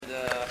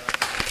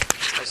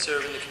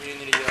serve in the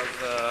community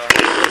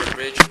of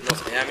Bridge,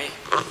 North Miami,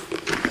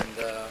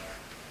 and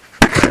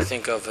I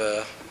think of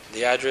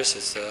the address.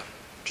 It's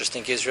just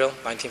think Israel,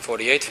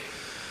 1948,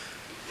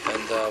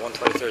 and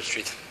 123rd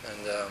Street.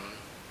 And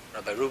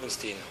Rabbi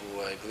Rubenstein,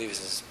 who I believe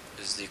is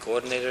the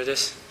coordinator of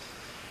this,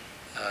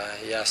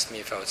 he asked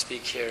me if I would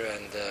speak here,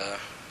 and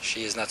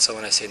she is not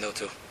someone I say no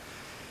to.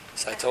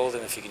 So I told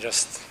him if he can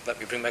just let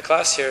me bring my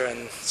class here,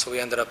 and so we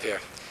ended up here.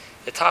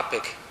 The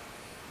topic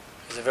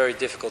is a very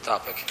difficult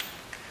topic.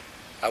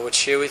 I would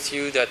share with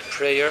you that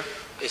prayer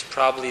is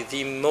probably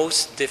the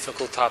most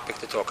difficult topic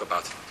to talk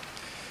about,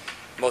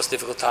 most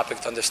difficult topic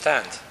to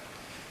understand,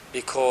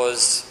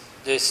 because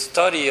the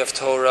study of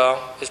Torah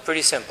is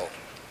pretty simple.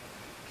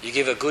 You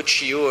give a good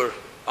shiur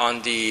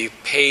on the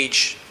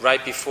page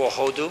right before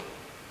Hodu,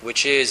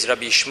 which is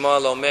Rabbi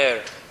Shmuel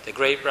Omer, the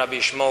great Rabbi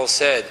Shmuel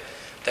said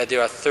that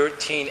there are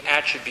 13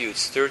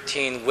 attributes,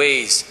 13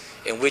 ways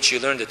in which you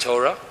learn the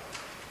Torah.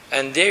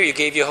 And there you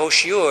gave your whole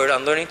shiur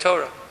on learning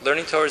Torah.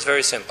 Learning Torah is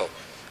very simple.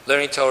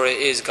 Learning Torah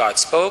is God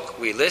spoke,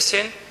 we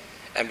listen,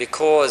 and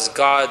because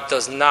God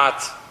does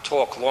not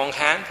talk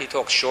longhand, he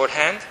talks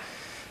shorthand.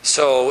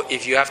 So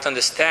if you have to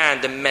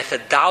understand the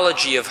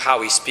methodology of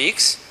how he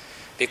speaks,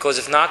 because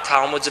if not,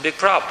 Talmud's a big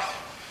problem.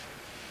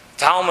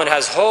 Talmud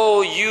has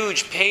whole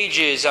huge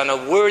pages on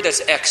a word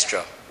that's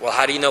extra. Well,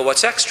 how do you know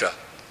what's extra?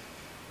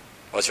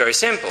 Well, it's very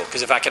simple,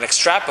 because if I can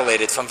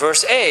extrapolate it from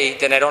verse A,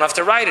 then I don't have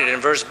to write it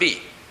in verse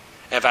B.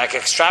 And if I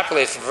can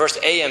extrapolate from verse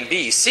A and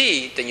B,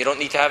 C, then you don't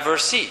need to have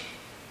verse C.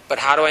 But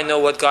how do I know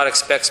what God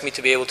expects me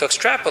to be able to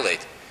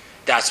extrapolate?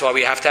 That's why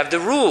we have to have the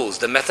rules,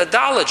 the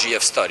methodology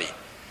of study.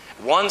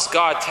 Once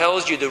God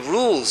tells you the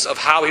rules of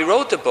how he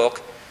wrote the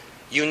book,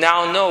 you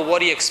now know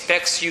what he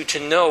expects you to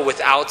know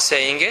without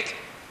saying it,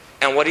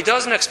 and what he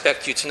doesn't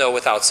expect you to know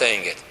without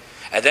saying it.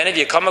 And then if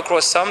you come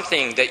across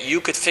something that you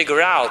could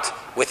figure out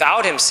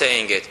without him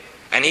saying it,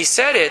 and he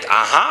said it,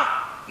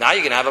 now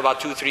you're going to have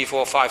about 2, 3,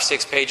 4, 5,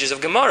 6 pages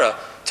of Gemara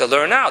to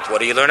learn out. What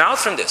do you learn out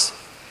from this?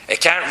 It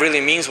can't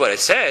really mean what it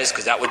says,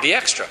 because that would be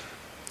extra.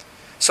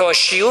 So a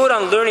shiur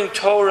on learning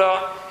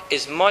Torah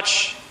is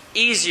much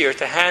easier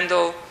to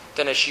handle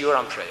than a shiur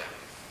on prayer.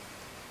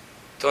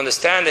 To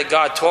understand that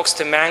God talks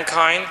to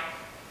mankind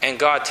and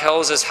God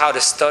tells us how to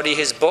study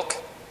his book,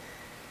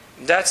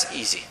 that's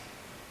easy,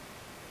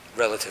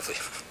 relatively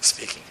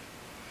speaking.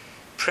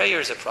 Prayer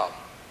is a problem.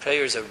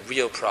 Prayer is a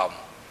real problem.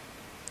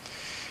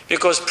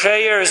 Because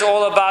prayer is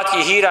all about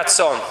Yehi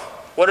Ratzon.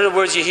 What do the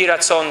words Yehi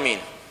Ratzon mean?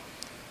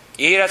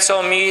 Yehi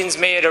Ratzon means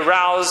may it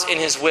arouse in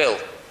his will.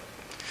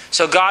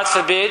 So God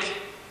forbid,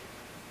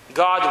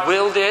 God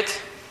willed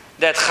it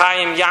that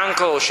Chaim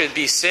Yankel should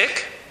be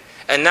sick,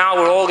 and now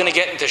we're all going to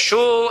get into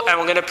shul and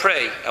we're going to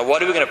pray. And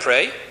what are we going to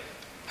pray?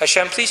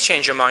 Hashem, please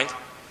change your mind.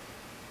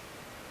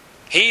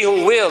 He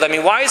who willed,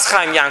 why is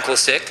Chaim Yankel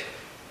sick?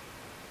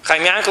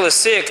 Chaim Yankel is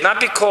sick not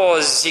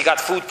because he got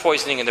food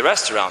poisoning in the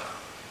restaurant.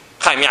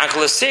 Chaim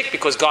Yankel is sick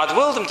because God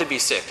willed him to be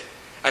sick.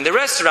 And the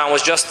restaurant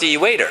was just the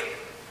waiter.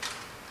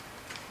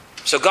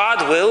 So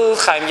God willed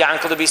Chaim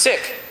Yankel to be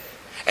sick.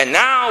 And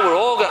now we're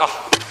all going to...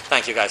 Oh,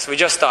 thank you guys. We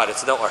just started,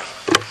 so don't worry.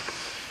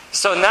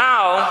 So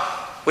now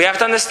we have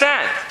to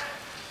understand.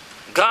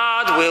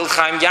 God willed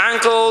Chaim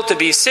Yankel to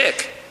be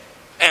sick.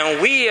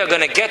 And we are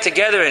going to get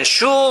together in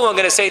shul. We're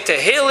going to say to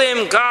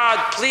Tehillim,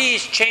 God,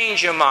 please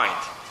change your mind.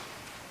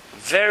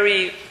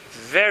 Very,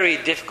 very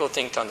difficult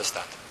thing to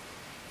understand.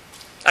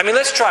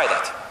 Let's try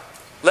that.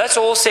 Let's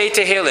all say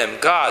to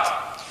Tehillim, God,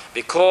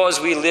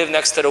 because we live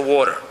next to the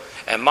water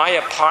and my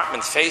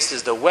apartment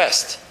faces the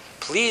west,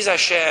 please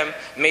Hashem,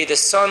 may the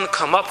sun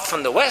come up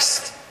from the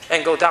west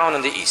and go down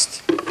in the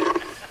east.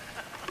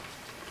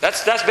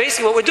 That's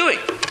basically what we're doing.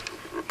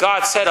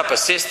 God set up a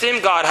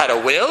system. God had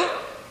a will.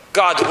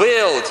 God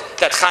willed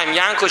that Chaim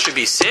Yankel should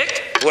be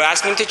sick. We're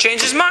asking him to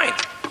change his mind.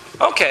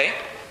 Okay.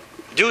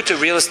 Due to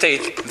real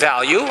estate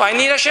value, I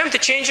need Hashem to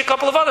change a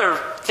couple of other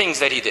things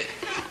that he did.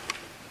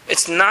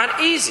 It's not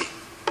easy.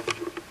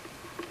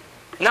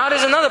 Now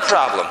there's another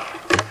problem.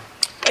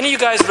 Any of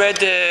you guys read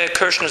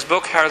Kirshner's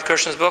book, Harold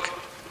Kirshner's book?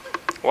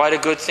 Why the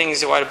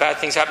bad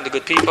things happen to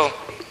good people?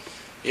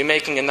 You're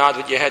making a nod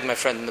with your head, my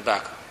friend in the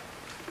back.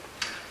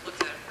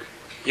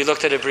 You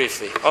looked at it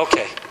briefly.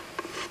 Okay.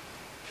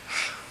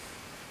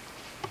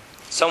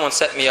 Someone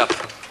set me up.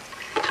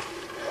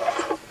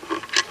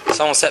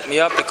 Someone set me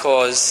up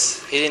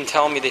because he didn't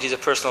tell me that he's a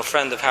personal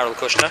friend of Harold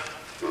Kushner.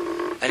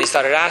 And he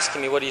started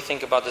asking me, what do you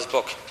think about this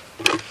book?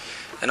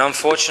 And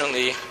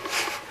unfortunately,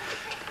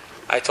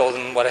 I told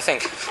him what I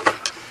think.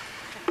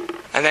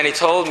 And then he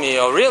told me,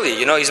 oh really?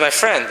 He's my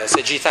friend. I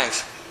said, gee,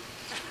 thanks.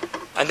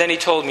 And then he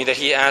told me that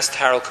he asked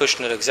Harold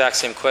Kushner the exact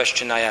same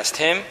question I asked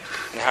him.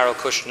 And Harold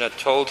Kushner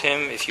told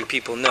him, if you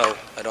people know,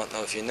 I don't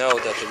know if you know,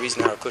 that the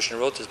reason Harold Kushner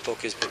wrote this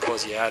book is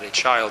because he had a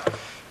child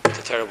with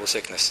a terrible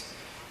sickness.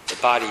 The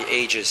body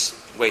ages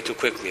way too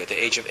quickly. At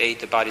the age of 8,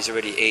 the body's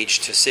already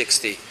aged to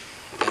 60.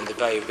 And the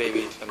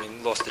baby,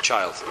 lost the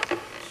child.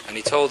 And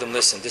he told him,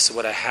 listen, this is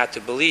what I had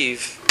to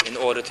believe in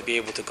order to be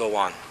able to go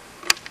on.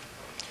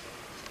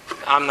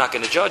 I'm not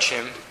going to judge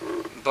him,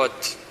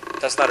 but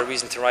That's not a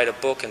reason to write a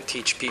book and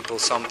teach people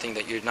something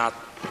that you're not.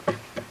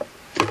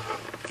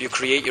 You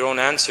create your own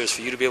answers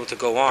for you to be able to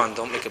go on.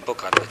 Don't make a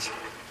book out of it.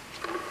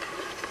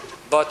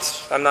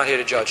 But I'm not here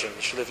to judge him.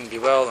 He should live and be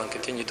well and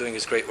continue doing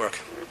his great work.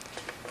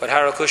 But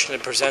Harold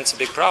Kushner presents a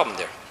big problem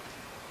there.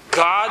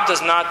 God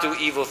does not do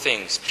evil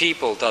things.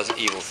 People does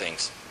evil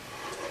things.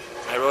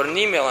 I wrote an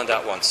email on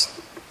that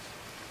once.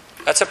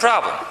 That's a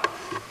problem.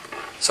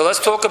 So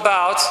let's talk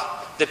about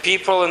the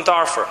people in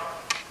Darfur.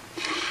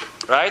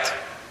 Right?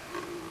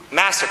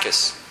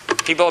 Massacres.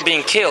 People are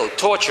being killed,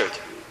 tortured.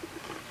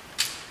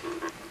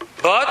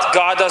 But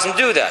God doesn't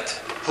do that.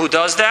 Who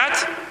does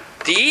that?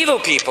 The evil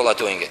people are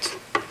doing it.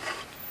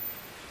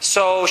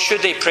 So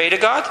should they pray to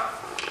God?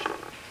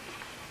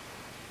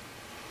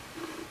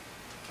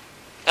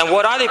 And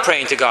what are they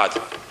praying to God?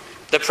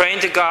 They're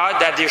praying to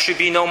God that there should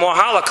be no more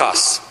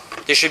Holocausts.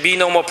 There should be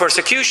no more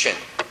persecution.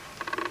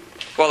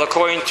 Well,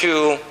 according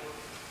to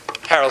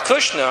Harold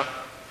Kushner,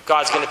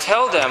 God's going to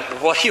tell them,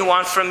 what do you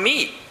want from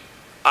me?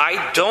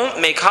 I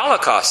don't make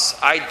Holocausts.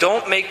 I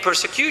don't make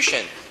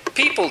persecution.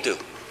 People do.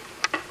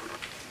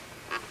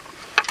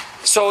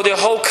 So the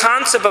whole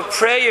concept of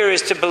prayer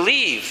is to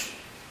believe.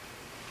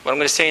 What I'm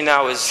going to say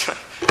now is,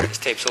 this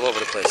tape's all over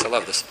the place. I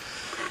love this.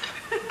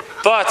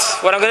 But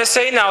what I'm going to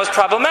say now is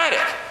problematic.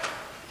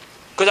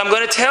 Because I'm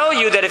going to tell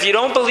you that if you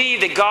don't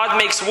believe that God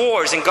makes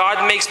wars and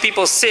God makes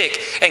people sick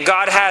and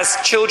God has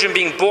children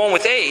being born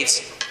with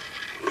AIDS,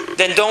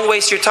 then don't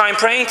waste your time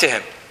praying to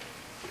Him.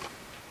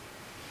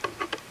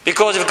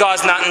 Because if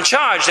God's not in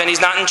charge, then He's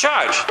not in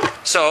charge.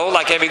 So,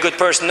 like every good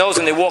person knows,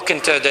 when they walk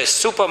into the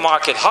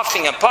supermarket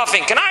huffing and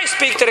puffing, can I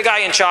speak to the guy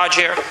in charge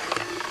here?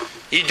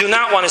 You do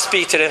not want to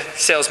speak to the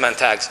salesman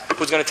tags,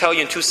 who's going to tell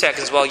you in 2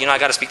 seconds, well, I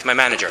got to speak to my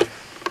manager.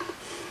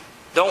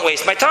 Don't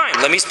waste my time.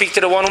 Let me speak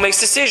to the one who makes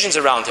decisions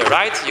around here,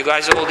 right? You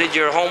guys all did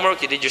your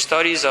homework, you did your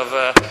studies of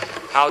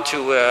how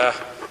to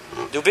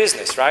do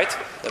business, right?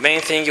 The main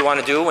thing you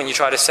want to do when you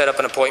try to set up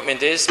an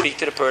appointment is speak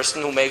to the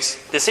person who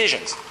makes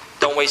decisions.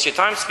 Don't waste your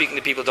time speaking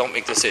to people who don't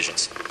make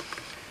decisions.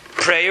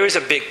 Prayer is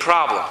a big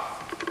problem.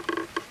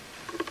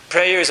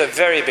 Prayer is a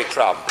very big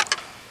problem.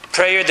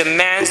 Prayer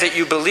demands that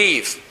you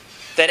believe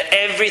that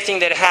everything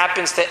that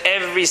happens to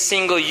every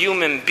single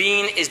human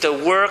being is the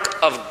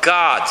work of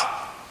God.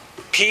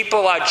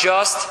 People are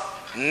just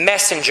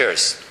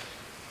messengers.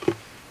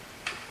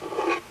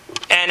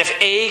 And if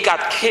A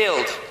got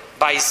killed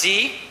by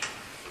Z,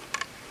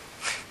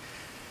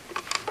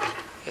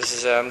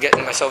 I'm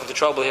getting myself into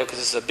trouble here because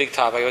this is a big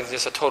topic. I think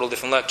this is a total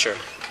different lecture.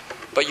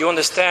 But you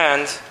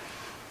understand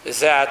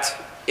is that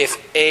if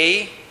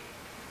A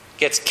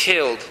gets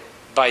killed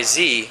by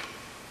Z,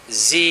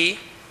 Z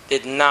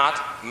did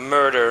not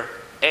murder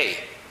A.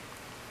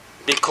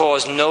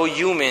 Because no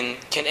human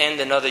can end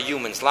another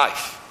human's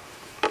life.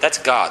 That's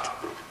God.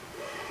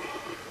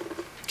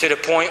 To the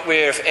point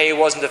where if A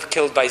wasn't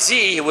killed by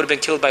Z, he would have been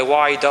killed by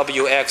Y,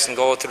 W, X, and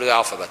go through the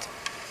alphabet.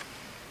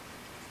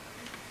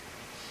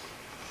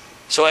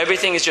 So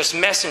everything is just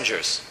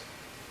messengers.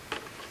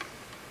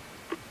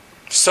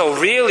 So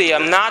really,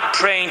 I'm not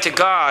praying to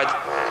God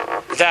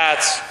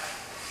that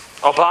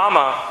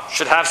Obama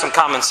should have some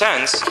common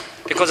sense,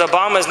 because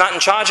Obama is not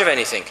in charge of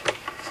anything,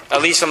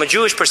 at least from a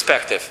Jewish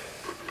perspective.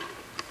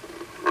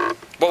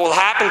 What will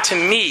happen to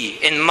me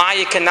in my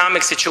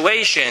economic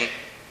situation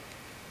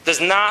does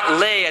not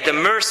lay at the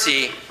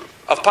mercy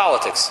of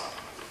politics.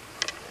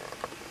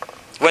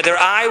 Whether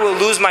I will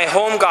lose my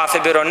home, God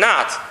forbid, or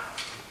not,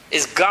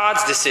 is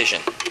God's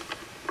decision,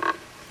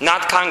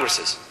 not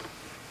Congress's.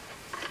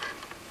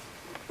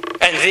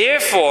 And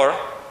therefore,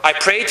 I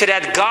pray to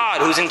that God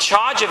who's in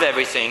charge of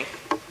everything,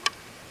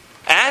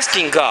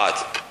 asking God,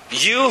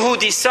 you who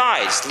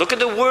decides, look at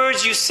the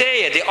words you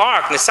say at the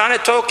ark, Nisana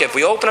Tokef,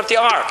 we open up the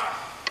ark.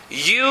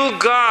 You,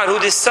 God, who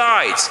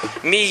decides,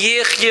 mi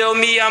yichye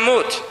mi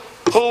yamut,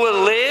 who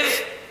will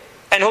live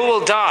and who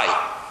will die.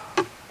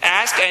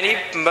 Ask any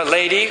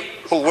lady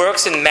who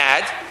works in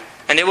MAD,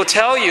 and they will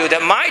tell you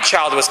that my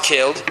child was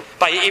killed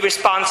by an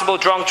irresponsible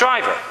drunk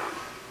driver.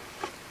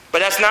 But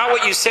that's not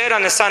what you said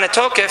on the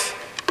Sanatokef.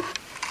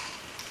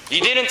 You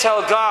didn't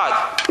tell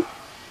God,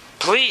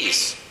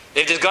 please,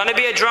 if there's going to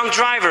be a drunk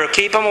driver,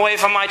 keep him away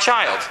from my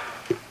child.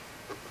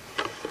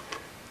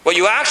 What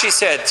you actually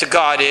said to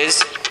God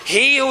is,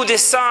 he who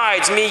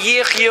decides, mi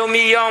yichyo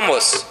mi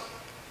yamus,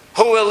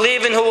 who will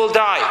live and who will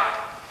die.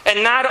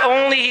 And not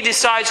only he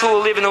decides who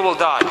will live and who will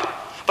die,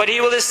 but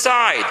he will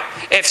decide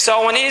if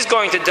someone is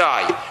going to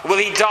die. Will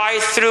he die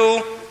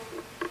through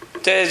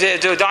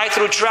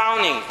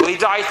drowning? Will he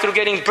die through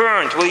getting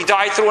burned? Will he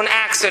die through an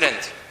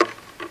accident?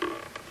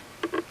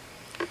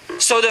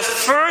 So the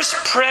first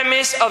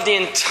premise of the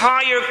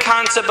entire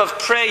concept of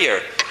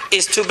prayer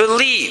is to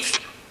believe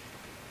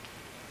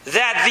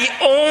that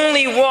the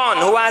only one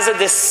who has a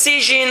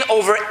decision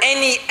over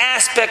any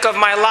aspect of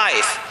my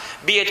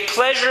life, be it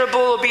pleasurable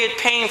or be it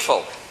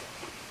painful,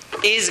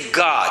 is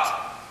God.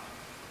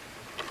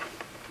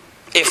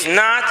 If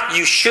not,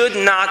 you should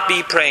not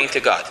be praying to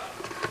God.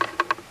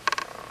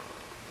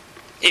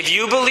 If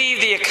you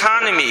believe the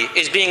economy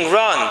is being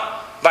run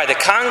by the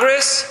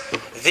Congress,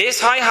 this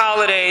high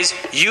holidays,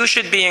 you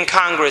should be in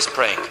Congress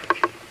praying,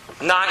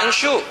 not in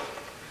shul.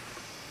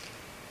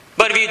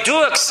 But if you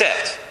do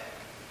accept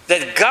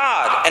that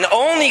God, and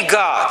only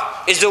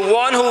God, is the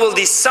one who will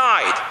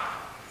decide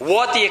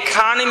what the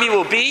economy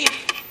will be,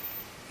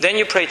 then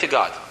you pray to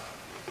God.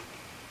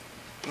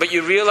 But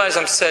you realize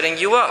I'm setting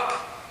you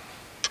up.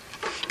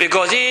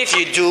 Because if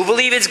you do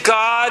believe it's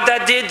God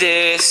that did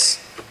this,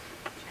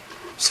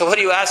 so what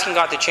are you asking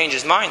God to change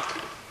His mind?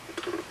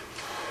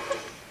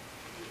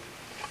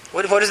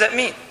 What does that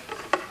mean?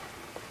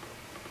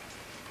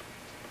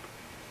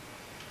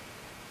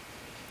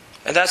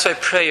 And that's why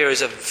prayer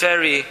is a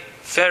very,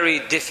 very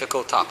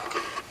difficult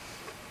topic.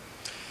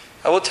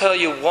 I will tell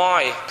you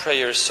why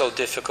prayer is so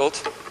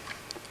difficult.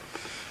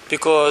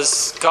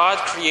 Because God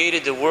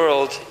created the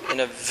world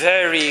in a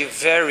very,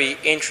 very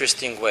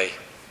interesting way.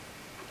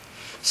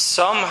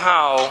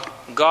 Somehow,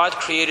 God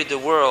created the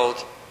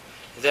world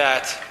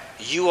that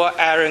you are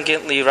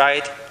arrogantly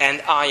right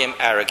and I am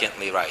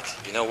arrogantly right.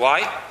 You know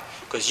why?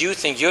 Because you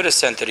think you're the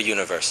center of the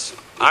universe.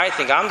 I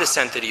think I'm the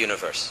center of the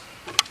universe.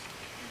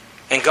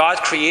 And God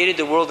created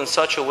the world in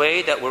such a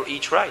way that we're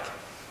each right.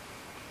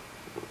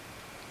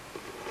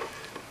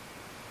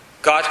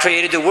 God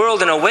created the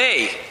world in a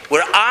way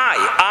where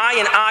I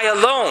and I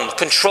alone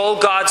control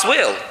God's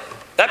will.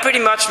 That pretty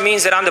much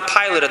means that I'm the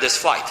pilot of this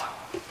flight.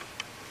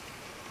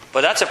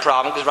 But that's a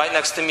problem because right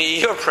next to me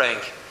you're praying.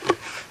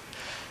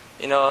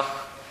 You know,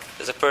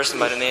 there's a person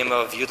by the name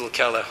of Yudel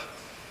Keller.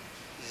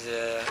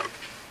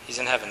 He's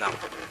in heaven now.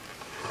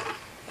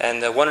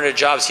 And one of the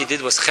jobs he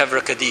did was Chevra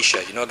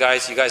Kadisha.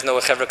 You guys know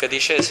what Chevra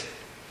Kadisha is?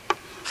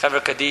 Chevra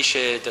Kadisha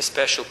is the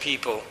special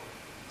people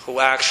who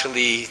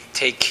actually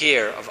take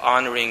care of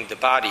honoring the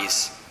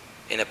bodies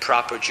in a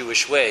proper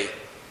Jewish way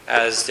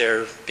as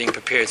they're being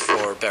prepared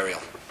for burial.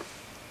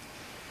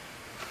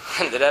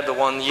 And the Rebbe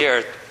one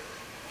year,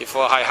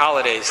 before high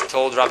holidays,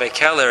 told Rabbi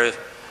Keller,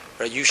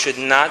 you should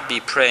not be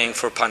praying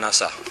for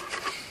Parnassah.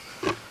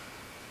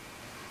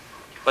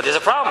 But there's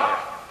a problem here.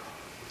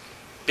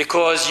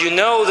 Because you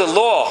know the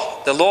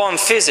law in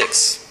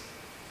physics.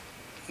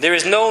 There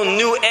is no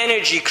new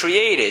energy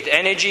created.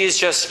 Energy is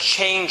just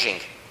changing.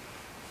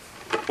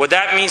 What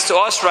that means to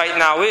us right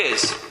now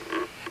is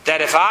that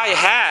if I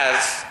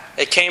have,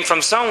 it came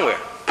from somewhere.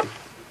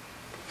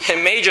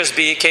 It may just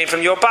be it came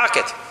from your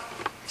pocket.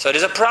 So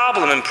there's a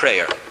problem in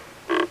prayer.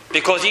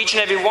 Because each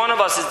and every one of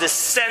us is the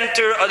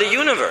center of the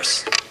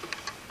universe.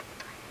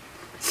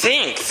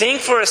 Think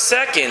for a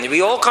second.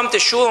 We all come to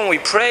shul and we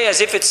pray as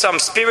if it's some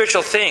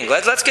spiritual thing.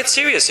 Let's get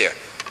serious here.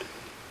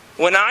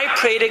 When I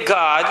pray to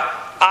God,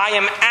 I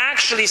am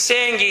actually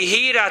saying,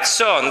 Yehi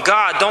Ratzon,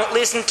 God, don't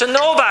listen to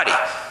nobody.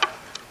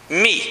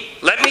 Me.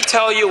 Let me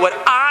tell you what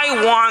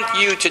I want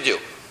you to do.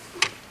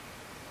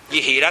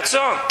 Yehi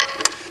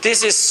Ratzon.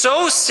 This is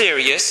so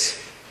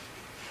serious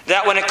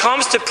that when it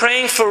comes to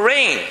praying for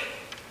rain,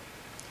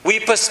 we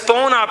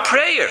postpone our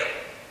prayer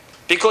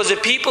because the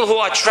people who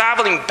are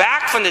traveling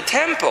back from the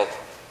temple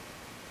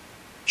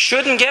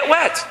shouldn't get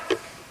wet.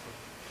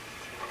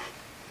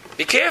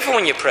 Be careful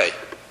when you pray.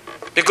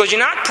 Because you're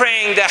not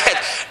praying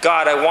that,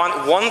 God, I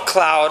want one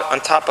cloud on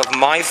top of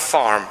my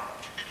farm.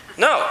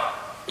 No.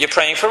 You're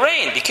praying for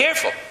rain. Be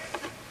careful.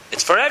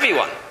 It's for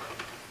everyone.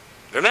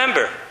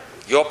 Remember,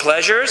 your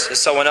pleasures is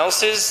someone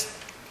else's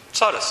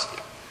tzaras.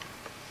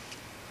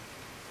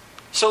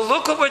 So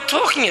look what we're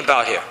talking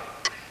about here.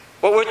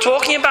 What we're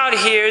talking about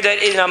here,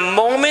 that in a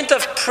moment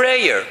of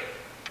prayer,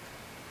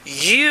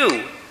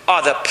 you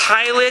are the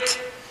pilot,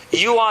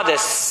 you are the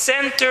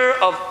center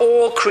of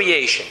all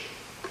creation.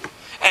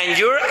 And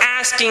you're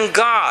asking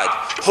God,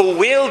 who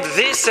willed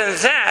this and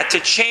that, to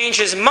change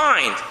His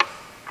mind,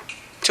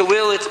 to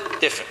will it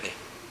differently.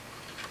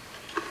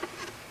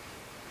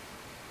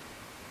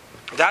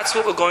 That's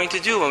what we're going to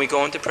do when we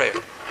go into prayer.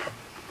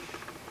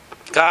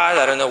 God,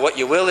 I don't know what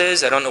your will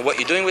is. I don't know what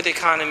you're doing with the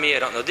economy. I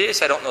don't know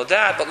this. I don't know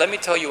that. But let me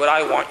tell you what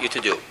I want you to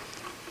do.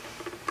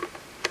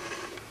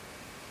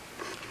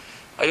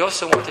 I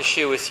also want to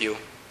share with you,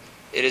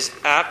 it is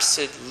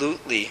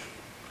absolutely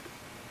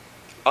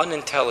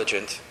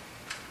unintelligent,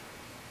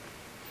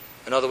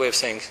 another way of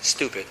saying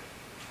stupid,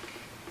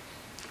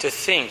 to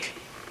think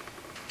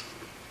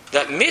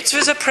that mitzvah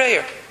is a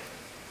prayer.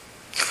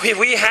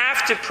 We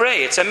have to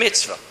pray. It's a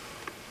mitzvah.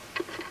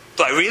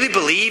 Do I really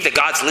believe that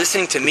God's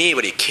listening to me?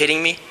 What, are you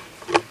kidding me?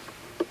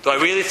 Do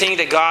I really think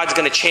that God's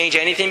going to change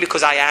anything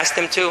because I asked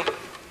Him to?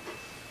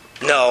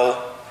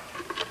 No.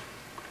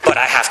 But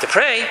I have to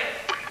pray.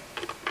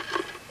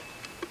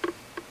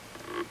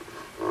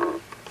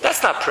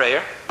 That's not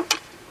prayer.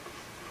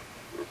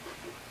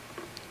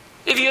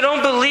 If you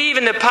don't believe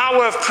in the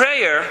power of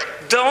prayer,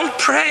 don't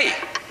pray.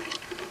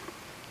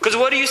 Because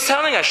what are you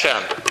telling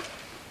Hashem?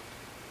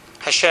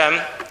 Hashem,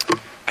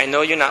 I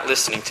know you're not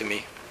listening to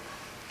me.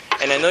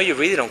 And I know you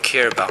really don't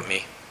care about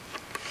me.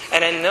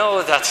 And I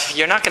know that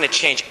you're not going to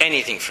change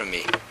anything from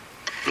me.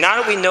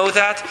 Now that we know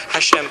that,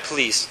 Hashem,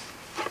 please,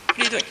 what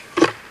are you doing?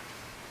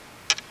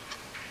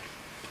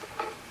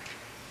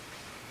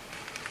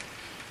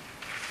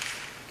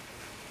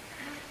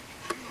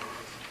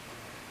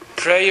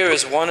 Prayer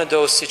is one of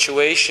those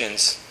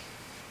situations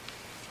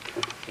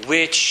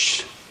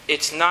which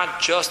it's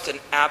not just an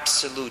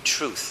absolute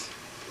truth.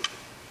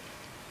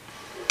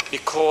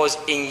 Because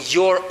in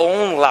your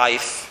own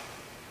life,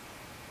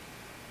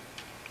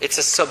 it's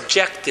a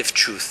subjective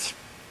truth.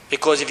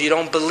 Because if you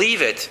don't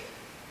believe it,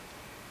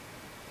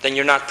 then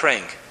you're not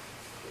praying.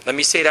 Let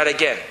me say that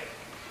again.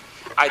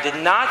 I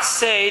did not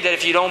say that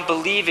if you don't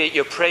believe it,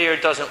 your prayer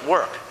doesn't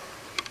work.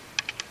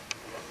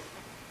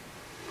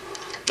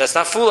 Let's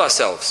not fool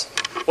ourselves.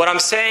 What I'm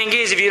saying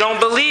is, if you don't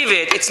believe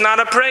it, it's not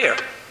a prayer.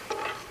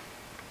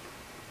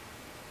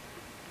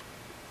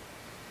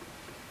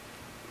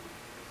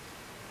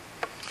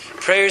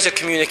 Prayer is a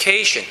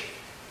communication.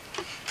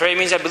 Prayer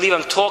means I believe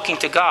I'm talking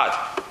to God.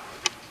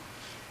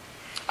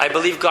 I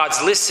believe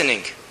God's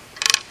listening.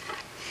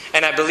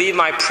 And I believe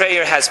my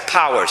prayer has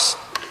powers.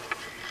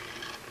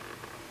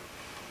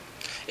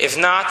 If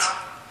not,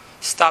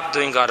 stop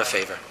doing God a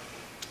favor.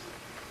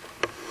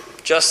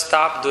 Just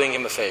stop doing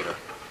Him a favor.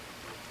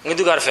 I'm going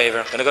to do God a favor.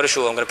 I'm going to go to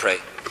shul. I'm going to pray.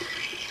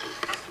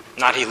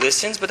 Not He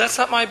listens, but that's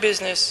not my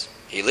business.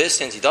 He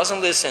listens. He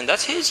doesn't listen.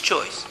 That's His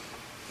choice.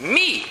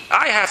 Me,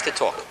 I have to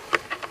talk.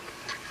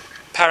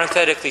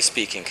 Parenthetically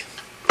speaking,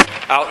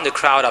 out in the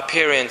crowd are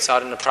parents,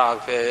 out in the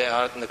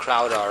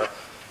crowd are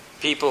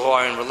people who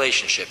are in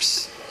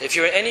relationships. If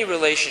you're in any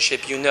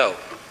relationship, you know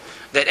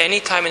that any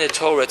time in the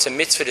Torah it's a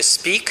mitzvah to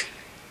speak,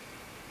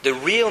 the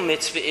real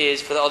mitzvah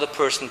is for the other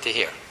person to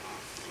hear.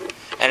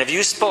 And if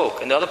you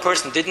spoke and the other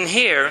person didn't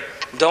hear,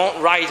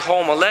 don't write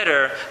home a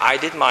letter, I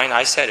did mine,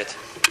 I said it.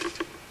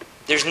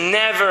 There's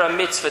never a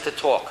mitzvah to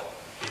talk.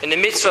 In the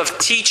mitzvah of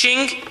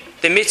teaching,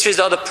 the mitzvah is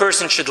the other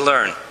person should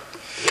learn.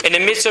 In the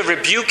midst of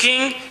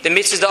rebuking, the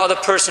mitzvah the other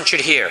person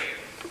should hear.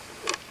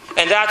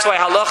 And that's why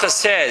halacha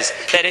says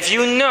that if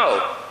you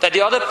know that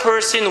the other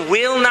person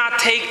will not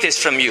take this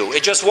from you,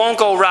 it just won't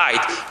go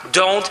right,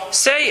 don't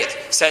say it.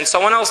 Send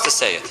someone else to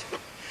say it.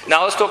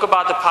 Now let's talk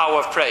about the power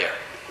of prayer.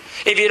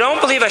 If you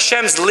don't believe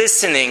Hashem's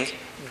listening,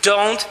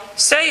 don't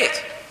say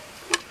it.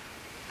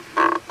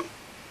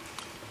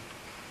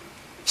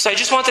 So I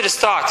just wanted to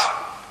start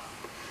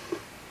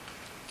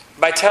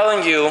by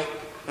telling you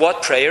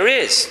what prayer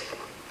is.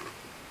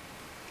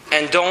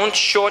 And don't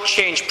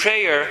shortchange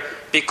prayer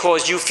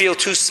because you feel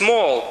too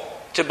small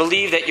to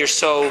believe that you're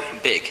so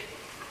big.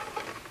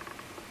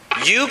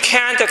 You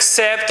can't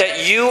accept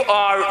that you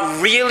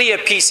are really a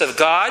piece of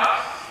God.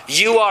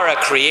 You are a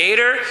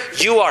creator.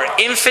 You are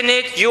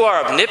infinite. You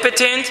are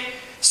omnipotent.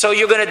 So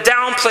you're going to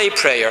downplay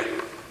prayer.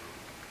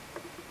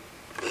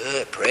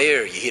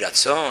 Prayer, Yehi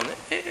Ratzon.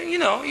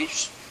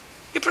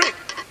 You pray.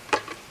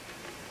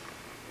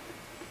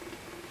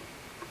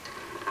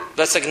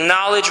 Let's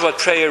acknowledge what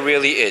prayer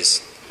really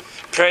is.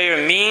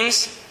 Prayer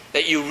means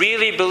that you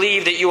really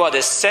believe that you are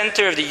the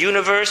center of the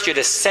universe, you're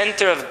the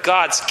center of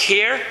God's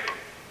care,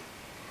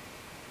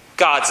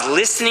 God's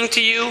listening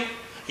to you,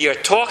 you're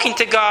talking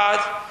to God,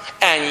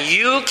 and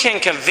you can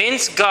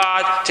convince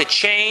God to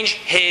change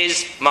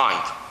His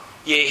mind.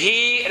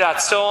 Yehi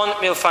Ratzon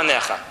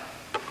Milfanecha.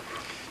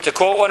 To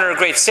quote one of the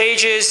great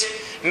sages,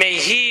 may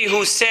He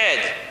who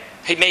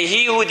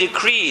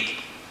decreed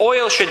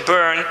oil should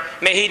burn,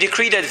 may He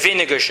decree that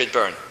vinegar should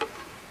burn.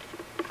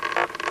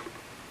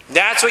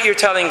 That's what you're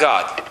telling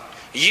God.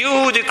 You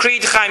who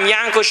decreed Chaim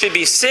Yankel should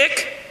be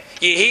sick,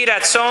 Yehi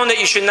Ratzon, that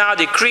you should now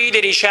decree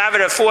that he should have a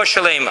refuah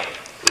shalema.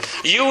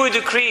 You who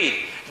decreed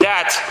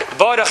that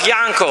Baruch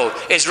Yankel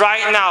is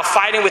right now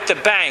fighting with the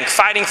bank,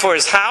 fighting for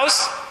his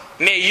house,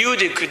 may you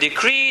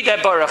decree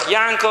that Baruch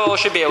Yankel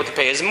should be able to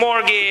pay his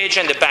mortgage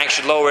and the bank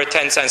should lower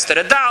 10 cents to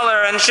the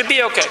dollar and it should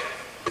be okay.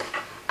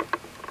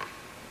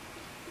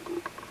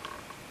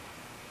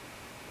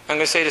 I'm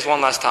going to say this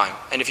one last time.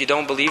 And if you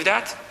don't believe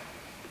that,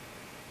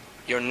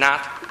 you're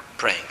not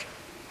praying.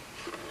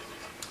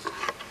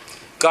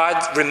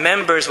 God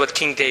remembers what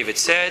King David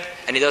said,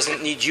 and He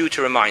doesn't need you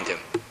to remind Him.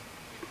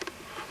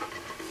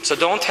 So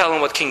don't tell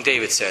Him what King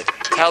David said.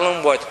 Tell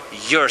Him what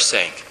you're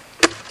saying.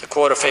 To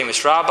quote a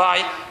famous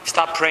rabbi,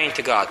 stop praying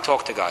to God,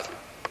 talk to God.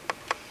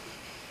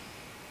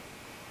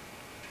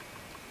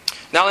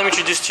 Now let me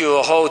introduce to you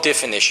a whole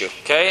different issue.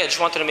 Okay? I just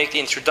wanted to make the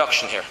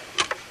introduction here.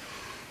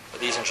 With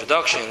these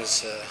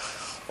introductions,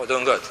 we're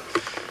doing good.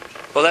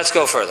 Well, let's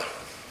go further.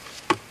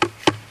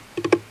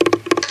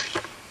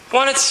 I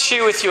wanted to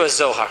share with you a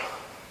Zohar.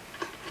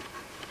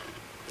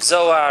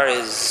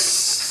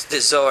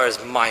 This Zohar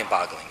is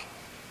mind-boggling.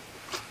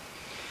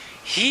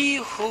 He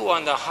who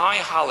on the high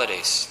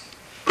holidays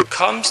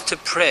comes to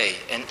pray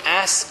and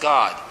asks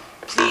God,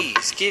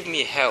 please give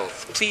me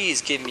health,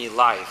 please give me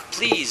life,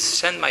 please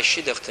send my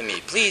shidduch to me,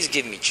 please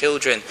give me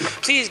children,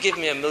 please give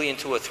me $1 million,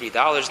 $2 or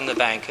 $3 in the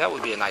bank, that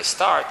would be a nice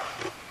start.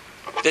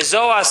 The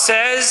Zohar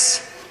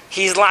says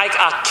he's like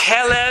a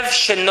kelev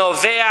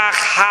shenoveach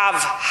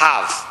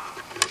hav.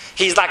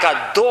 He's like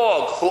a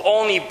dog who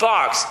only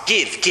barks,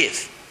 give.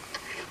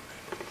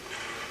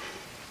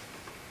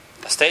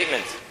 A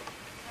statement.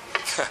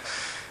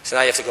 So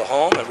now you have to go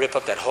home and rip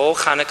up that whole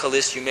Hanukkah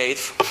list you made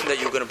that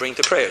you're going to bring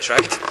to prayers,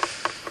 right?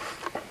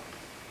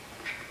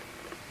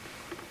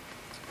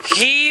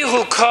 He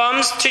who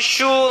comes to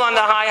shul on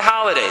the high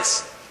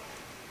holidays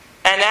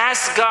and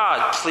asks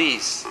God,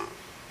 please,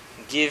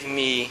 give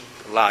me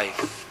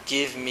life,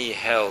 give me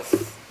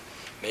health,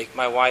 make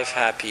my wife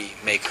happy,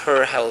 make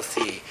her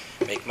healthy,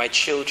 make my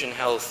children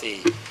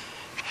healthy,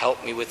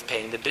 help me with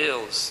paying the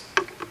bills.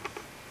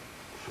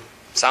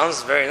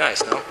 Sounds very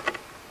nice, no?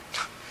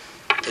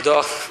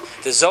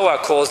 The Zohar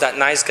calls that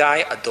nice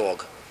guy a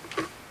dog.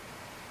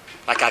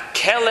 Like a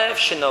kelev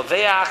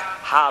shenoveach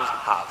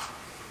hav.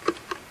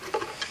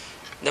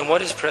 Then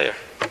what is prayer?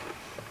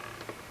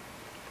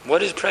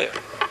 What is prayer?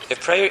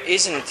 If prayer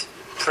isn't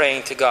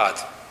praying to God.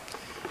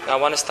 Now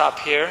I want to stop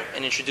here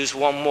and introduce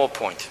one more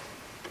point.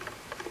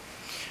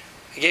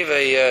 I gave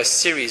a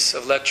series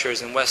of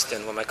lectures in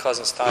Weston when my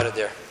cousin started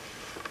there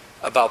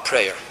about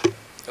prayer.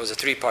 It was a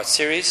 3-part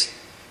series.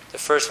 The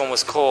first one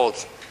was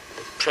called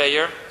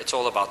Prayer, It's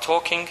All About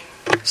Talking.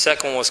 The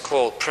second one was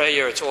called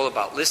Prayer, It's All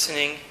About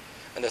Listening.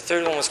 And the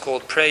third one was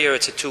called Prayer,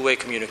 It's a Two-Way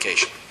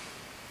Communication.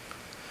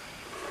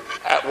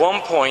 At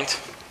one point,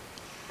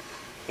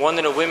 one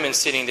of the women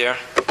sitting there,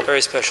 a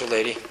very special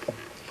lady,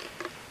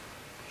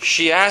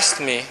 she asked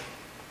me,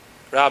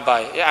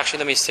 Rabbi, actually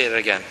let me say that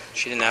again.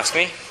 She didn't ask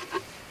me.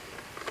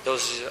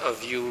 Those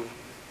of you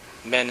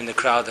men in the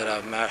crowd that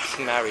are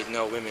married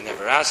know women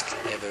never ask.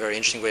 They have a very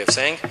interesting way of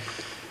saying.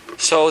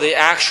 So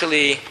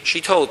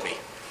she told me,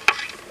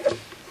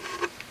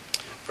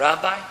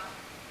 Rabbi,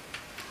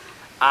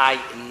 I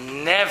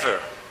never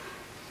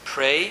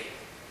pray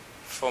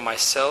for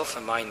myself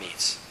and my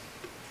needs.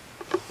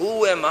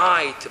 Who am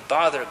I to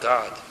bother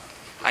God?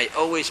 I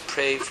always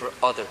pray for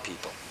other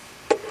people.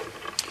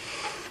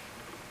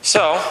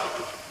 So,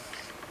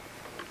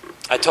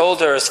 I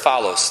told her as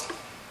follows.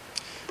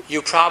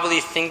 You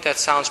probably think that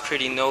sounds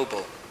pretty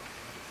noble.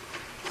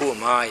 Who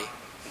am I?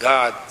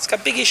 God. He's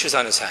got big issues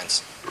on his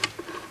hands.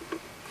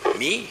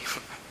 Me?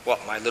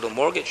 What, my little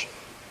mortgage?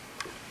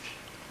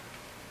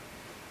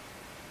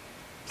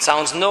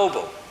 Sounds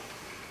noble.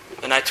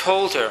 And I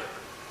told her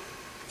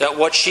that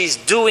what she's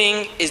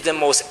doing is the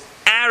most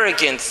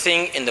arrogant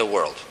thing in the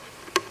world.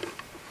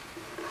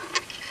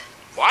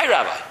 Why,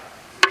 Rabbi?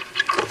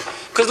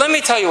 Because let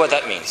me tell you what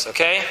that means,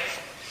 okay?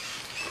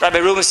 Rabbi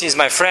Rubenstein is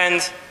my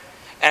friend,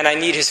 and I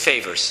need his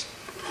favors.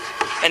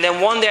 And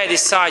then one day I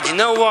decide, you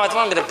know what? Well,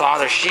 I'm going to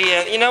bother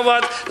Shia. You know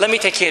what? Let me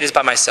take care of this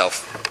by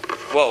myself.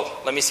 Whoa,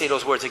 let me say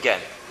those words again.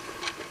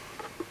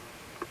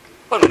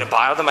 Well, I'm going to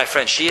bother my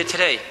friend Shia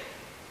today.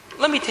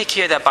 Let me take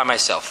care of that by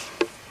myself.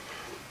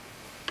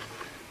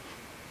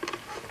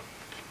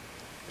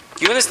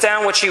 You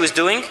understand what she was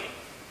doing?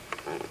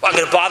 Well, I'm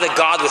going to bother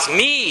God with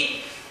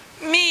me.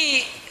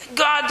 Me.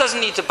 God doesn't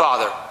need to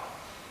bother.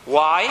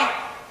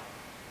 Why?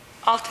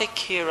 I'll take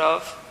care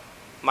of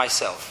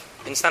myself.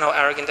 Understand how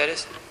arrogant that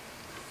is?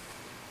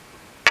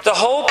 The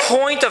whole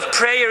point of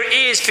prayer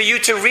is for you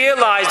to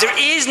realize there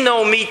is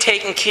no me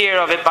taking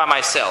care of it by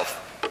myself.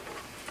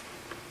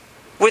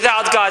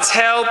 Without God's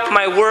help,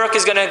 my work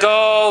is going to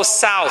go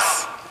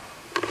south.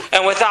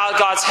 And without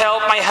God's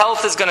help, my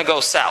health is going to go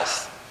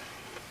south.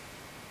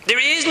 There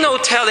is no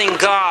telling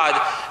God,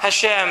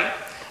 Hashem,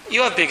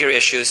 you have bigger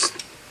issues.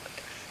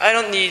 I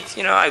don't need,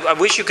 I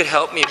wish you could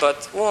help me,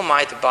 but who am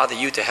I to bother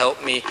you to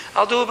help me?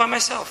 I'll do it by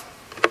myself.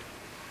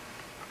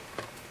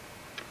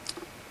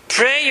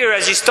 Prayer,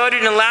 as you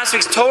studied in last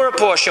week's Torah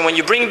portion, when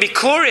you bring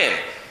Bikurim,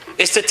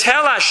 is to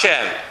tell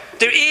Hashem,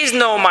 there is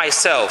no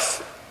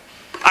myself.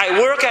 I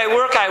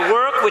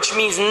work, which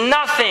means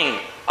nothing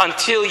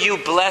until you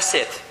bless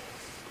it.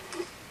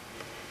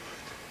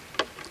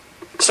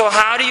 So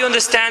how do you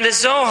understand the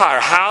Zohar?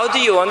 How do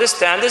you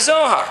understand the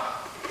Zohar?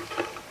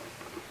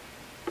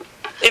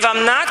 If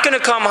I'm not going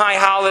to come high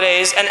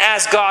holidays and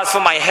ask God for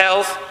my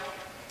health,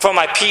 for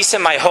my peace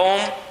in my home,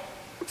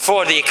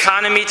 for the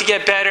economy to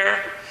get better,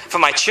 for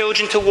my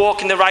children to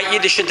walk in the right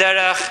Yiddish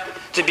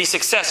derech, to be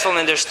successful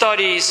in their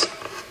studies,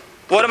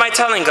 what am I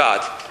telling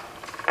God?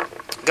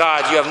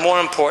 God, you have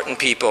more important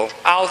people.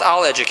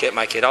 I'll educate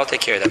my kid. I'll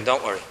take care of them.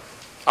 Don't worry.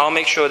 I'll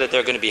make sure that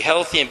they're going to be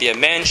healthy and be a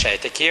mensch. I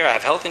take care. I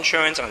have health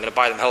insurance. I'm going to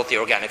buy them healthy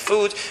organic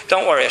food.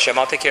 Don't worry, Hashem.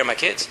 I'll take care of my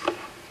kids.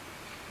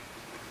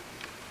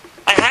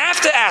 I have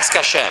to ask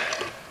Hashem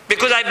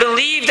because I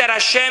believe that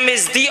Hashem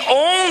is the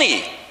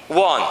only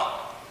one.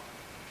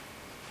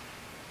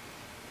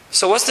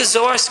 So what's the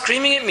Zohar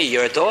screaming at me?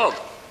 You're a dog.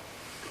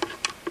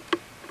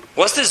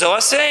 What's the Zohar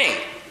saying?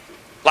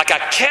 Like a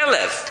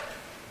kelev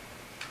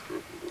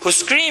who's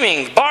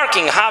screaming,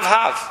 barking,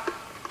 hav.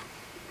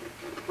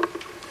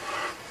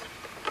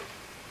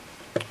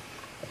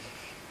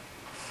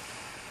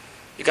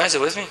 You guys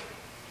are with me?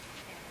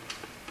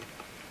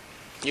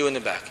 You in the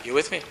back. You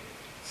with me?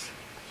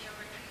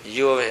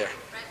 You over here.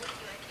 Right with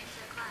you. I came to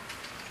your class.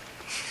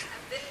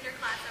 I've been in your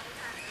class several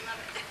times. I love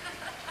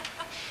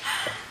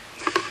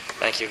it.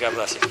 Thank you. God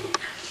bless you.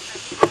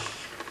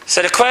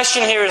 So the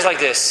question here is like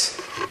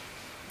this.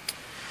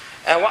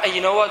 And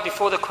you know what?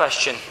 Before the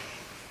question,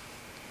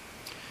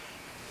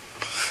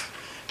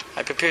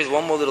 I prepared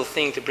one more little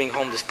thing to bring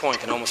home this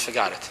point and almost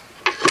forgot it.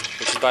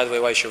 Which is, by the way,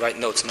 why you should write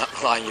notes, not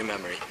rely on your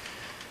memory.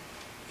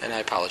 And I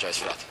apologize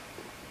for that.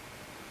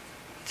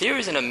 There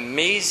is an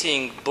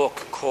amazing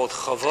book called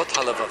Chavot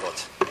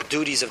HaLevavot,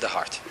 Duties of the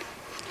Heart.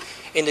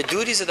 In the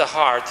Duties of the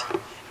Heart,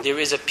 there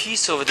is a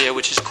piece over there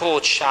which is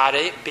called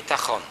Sha'arei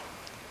Bitachon.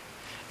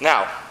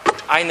 Now,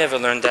 I never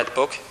learned that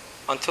book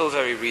until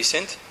very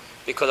recent,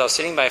 because I was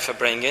sitting by a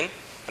Farbrengen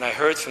and I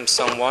heard from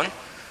someone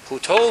who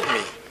told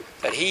me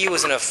that he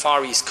was in a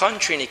Far East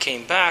country and he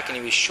came back and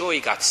he was sure he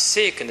got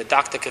sick, and the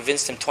doctor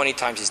convinced him 20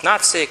 times he's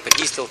not sick, but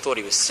he still thought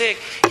he was sick.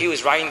 He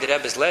was writing the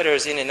Rebbe's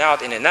letters in and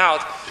out,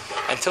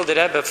 until the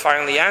Rebbe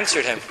finally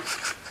answered him.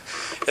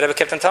 The Rebbe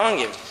kept on telling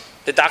him,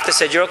 the doctor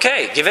said, you're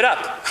okay, give it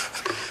up.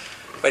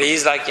 But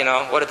he's like,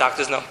 what do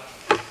doctors know?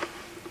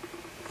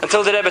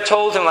 Until the Rebbe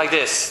told him like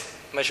this,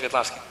 Moshe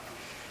Gatlavsky.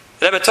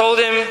 The Rebbe told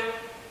him,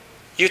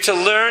 you to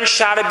learn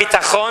Sha'arei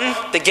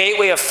Bitachon, the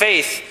gateway of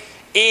faith,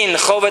 in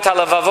Chovot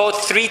HaLevavot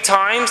 3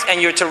 times,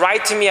 and you're to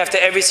write to me after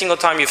every single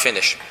time you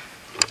finish.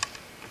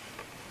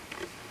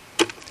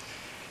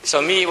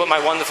 So me, with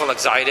my wonderful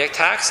anxiety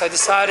attacks, I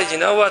decided, you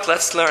know what,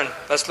 let's learn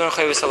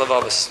Chovot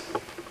HaLevavos.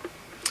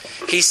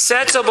 He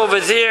sets up over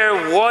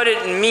there what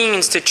it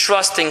means to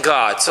trust in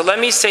God. So let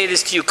me say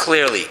this to you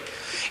clearly.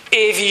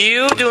 If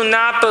you do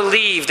not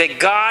believe that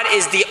God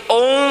is the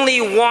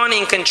only one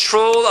in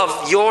control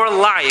of your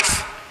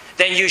life,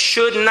 then you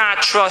should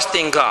not trust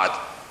in God.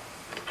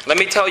 Let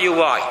me tell you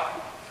why.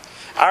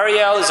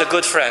 Ariel is a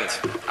good friend.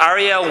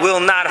 Ariel will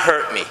not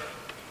hurt me.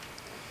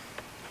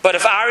 But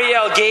if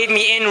Ariel gave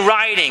me in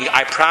writing,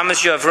 I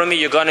promise you, Avrohom,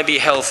 you're going to be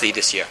healthy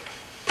this year,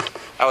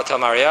 I will tell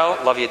him, Ariel,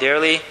 love you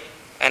dearly,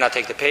 and I'll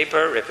take the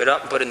paper, rip it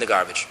up, and put it in the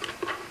garbage.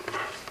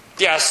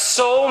 There are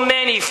so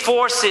many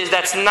forces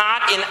that's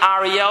not in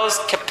Ariel's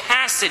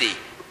capacity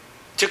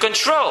to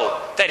control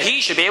that he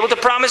should be able to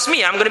promise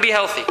me I'm going to be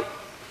healthy.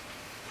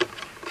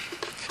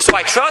 So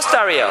I trust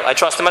Ariel. I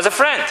trust him as a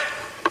friend.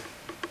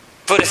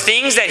 For the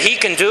things that he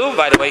can do,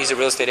 by the way, he's a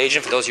real estate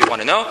agent, for those of you who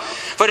want to know.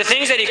 For the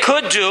things that he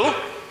could do,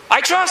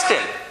 I trust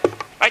him.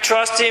 I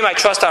trust him. I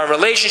trust our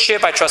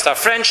relationship. I trust our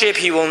friendship.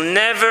 He will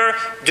never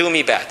do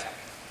me bad.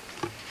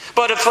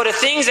 But for the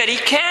things that he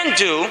can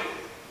do,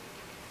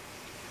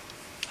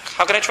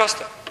 how can I trust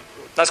him?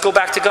 Let's go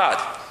back to God.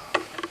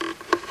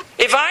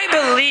 If I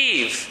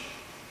believe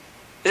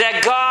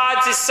that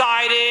God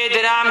decided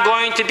that I'm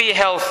going to be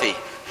healthy,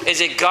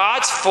 is it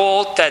God's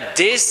fault that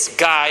this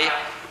guy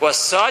was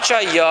such a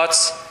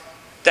yutz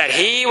that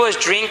he was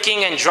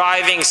drinking and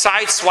driving,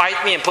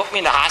 sideswiped me and put me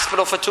in the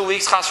hospital for 2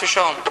 weeks, chas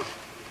v'shalom?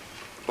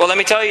 Well, let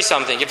me tell you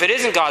something. If it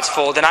isn't God's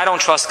fault, then I don't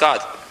trust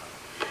God.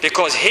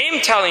 Because him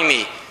telling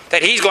me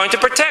that he's going to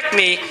protect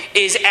me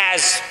is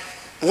as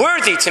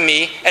worthy to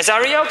me as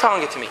Ariel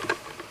telling it to me.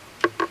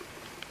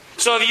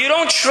 So if you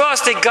don't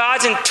trust that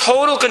God's in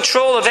total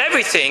control of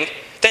everything,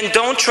 then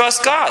don't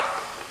trust God.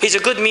 He's a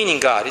good meaning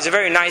God. He's a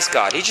very nice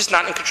God. He's just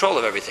not in control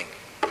of everything.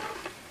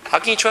 How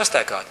can you trust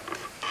that God?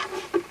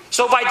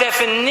 So by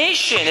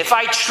definition, if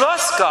I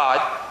trust God,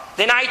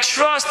 then I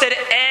trust that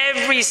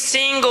every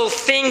single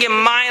thing in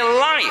my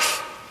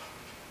life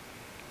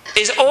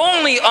is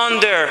only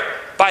under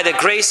by the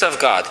grace of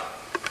God.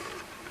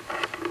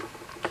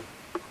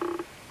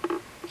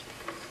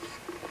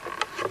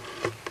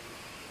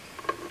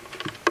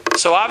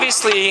 So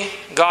obviously,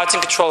 God's in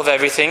control of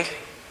everything.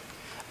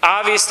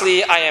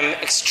 Obviously, I am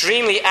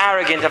extremely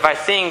arrogant if I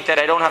think that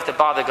I don't have to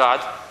bother God.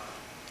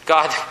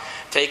 God,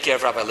 take care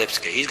of Rabbi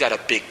Lipszyc. He's got a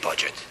big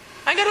budget.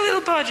 I got a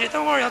little budget.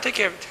 Don't worry, I'll take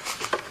care of it.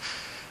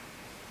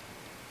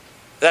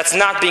 That's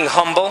not being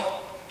humble.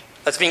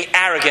 That's being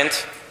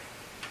arrogant.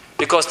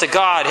 Because to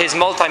God, his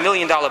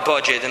multi-million-dollar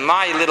budget and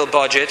my little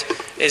budget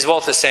is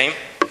both the same.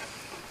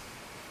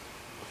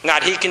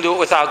 Not he can do it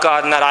without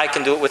God, not I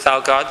can do it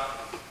without God.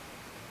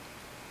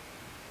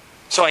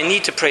 So I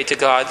need to pray to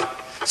God.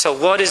 So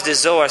what is the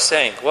Zohar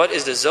saying? What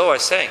is the Zohar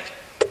saying?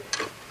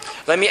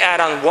 Let me add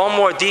on one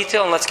more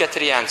detail and let's get to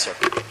the answer.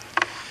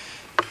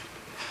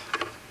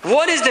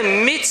 What is the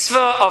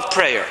mitzvah of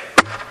prayer?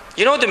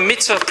 You know what the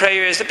mitzvah of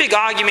prayer is? The big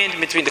argument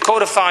between the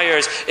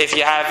codifiers,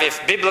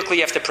 if biblically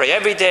you have to pray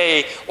every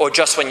day or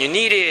just when you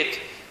need it.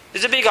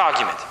 There's a big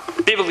argument.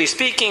 Biblically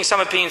speaking, some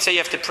opinions say you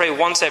have to pray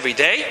once every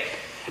day.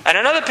 And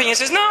another opinion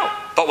says no.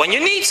 But when you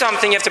need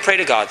something, you have to pray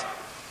to God.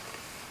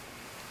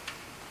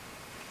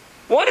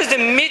 What is the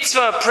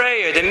mitzvah of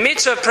prayer? The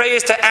mitzvah of prayer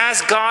is to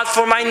ask God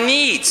for my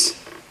needs.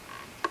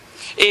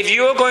 If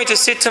you are going to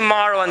sit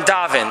tomorrow and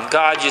daven,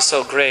 God, you're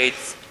so great.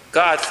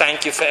 God,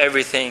 thank you for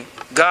everything.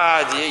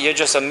 God, you're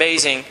just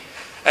amazing.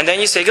 And then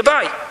you say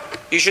goodbye.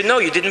 You should know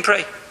you didn't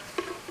pray.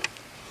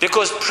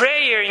 Because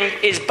prayer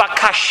is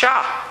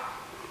bakasha.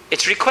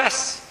 It's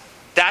requests.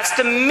 That's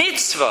the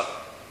mitzvah.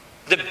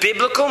 The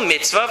biblical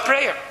mitzvah of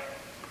prayer.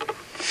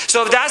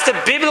 So if that's the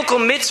biblical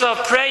mitzvah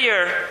of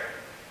prayer,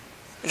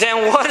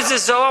 then what does the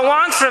Zohar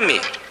want from me?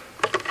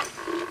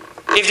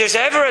 If there's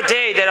ever a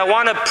day that I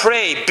want to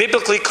pray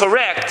biblically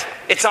correct,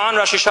 it's on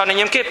Rosh Hashanah and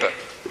Yom Kippur.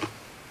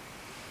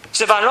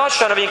 So if on Rosh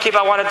Hashanah and Yom Kippur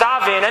I want to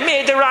daven, and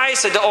me,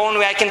 the only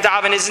way I can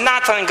daven is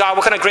not telling God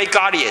what kind of great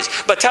God he is,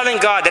 but telling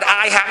God that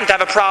I happen to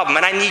have a problem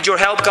and I need your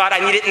help, God, I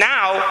need it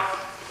now.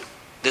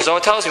 The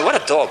Zohar tells me, what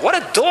a dog. What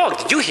a dog.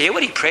 Did you hear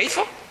what he prayed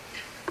for?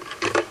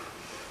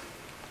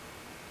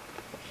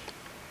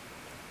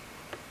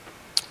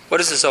 What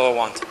does the Zohar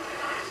want?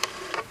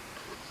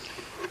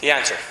 The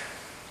answer.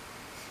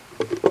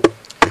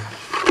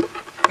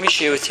 Let me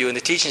share with you in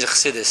the teachings of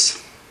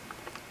Chassidus,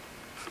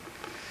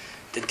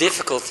 the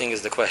difficult thing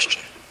is the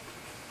question.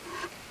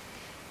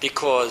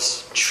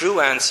 Because true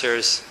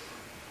answers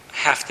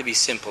have to be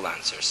simple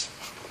answers.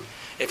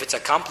 If it's a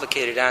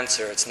complicated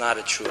answer, it's not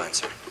a true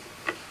answer.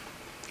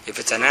 If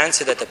it's an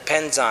answer that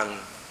depends on,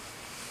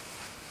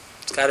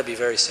 it's got to be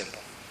very simple.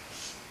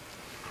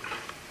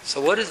 So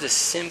what is the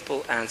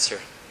simple answer?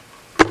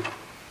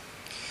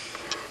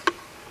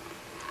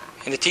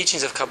 In the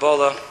teachings of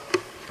Kabbalah,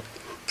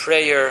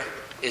 prayer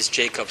is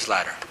Jacob's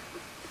ladder.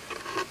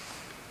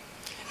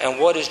 And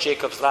what is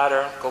Jacob's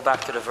ladder? Go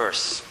back to the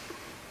verse.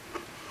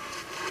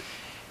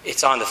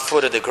 It's on the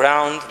foot of the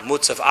ground,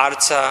 mutzav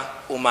arza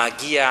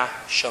umagia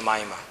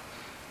shamayma.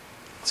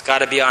 It's got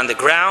to be on the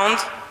ground,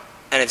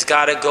 and it's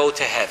got to go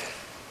to heaven.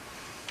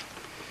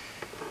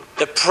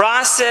 The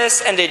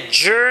process and the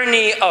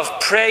journey of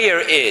prayer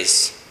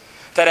is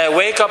that I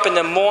wake up in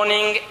the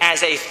morning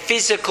as a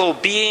physical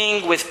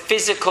being with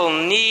physical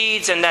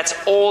needs, and that's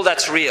all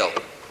that's real.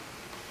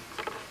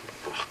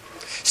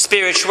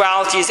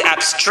 Spirituality is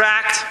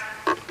abstract.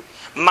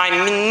 My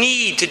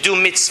need to do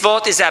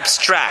mitzvot is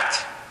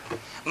abstract.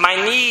 My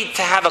need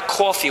to have a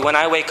coffee when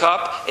I wake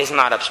up is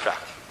not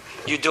abstract.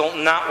 You do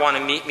not want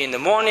to meet me in the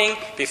morning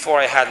before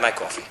I had my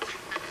coffee.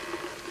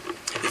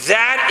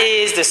 That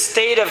is the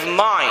state of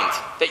mind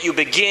that you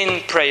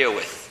begin prayer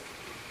with.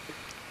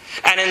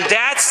 And in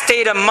that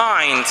state of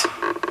mind,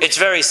 it's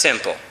very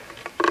simple.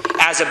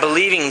 As a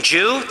believing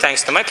Jew,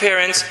 thanks to my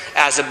parents,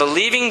 as a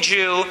believing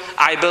Jew,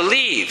 I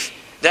believe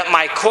that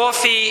my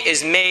coffee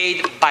is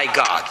made by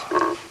God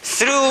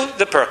through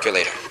the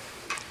percolator.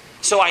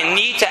 So I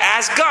need to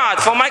ask God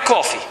for my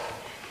coffee.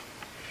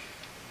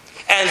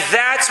 And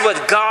that's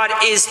what God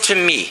is to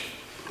me.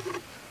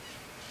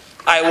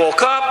 I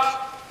woke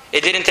up.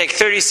 It didn't take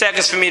 30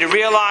 seconds for me to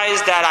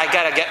realize that I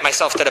got to get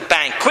myself to the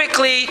bank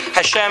quickly.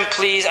 Hashem,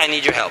 please, I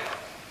need your help.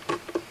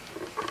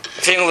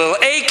 Feeling a little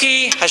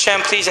achy.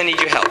 Hashem, please, I need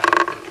your help.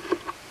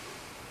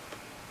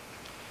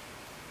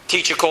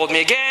 Teacher called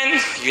me again.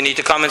 You need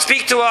to come and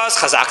speak to us.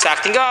 Chazak's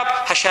acting up.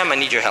 Hashem, I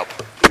need your help.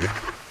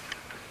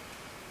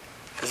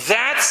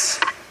 That's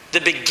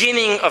the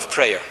beginning of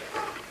prayer.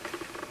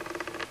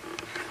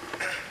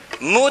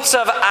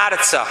 Mutzav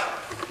arza.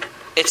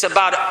 It's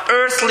about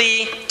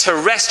earthly,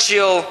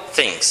 terrestrial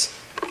things.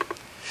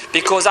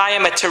 Because I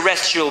am a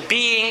terrestrial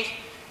being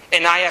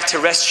and I have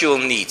terrestrial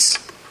needs.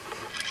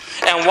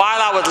 And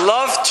while I would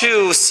love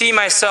to see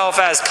myself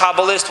as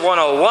Kabbalist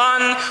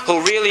 101,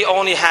 who really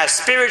only has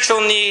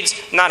spiritual needs,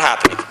 not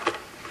happening.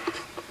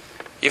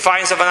 You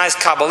find yourself a nice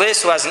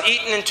Kabbalist who hasn't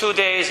eaten in 2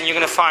 days, and you're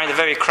going to find a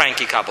very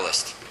cranky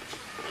Kabbalist.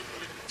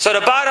 So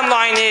the bottom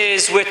line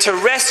is, we're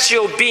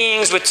terrestrial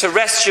beings with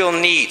terrestrial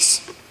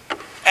needs.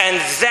 And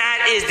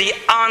that is the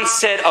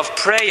onset of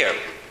prayer.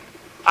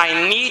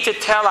 I need to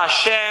tell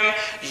Hashem,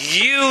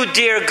 you,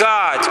 dear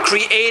God,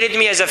 created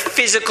me as a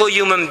physical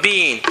human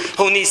being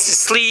who needs to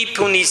sleep,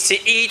 who needs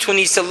to eat, who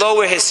needs to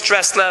lower his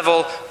stress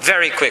level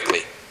very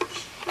quickly.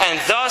 And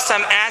thus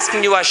I'm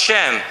asking you,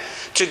 Hashem,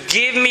 to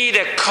give me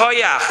the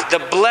koyach,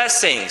 the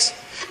blessings,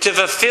 to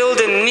fulfill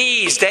the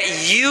needs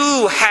that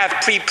you have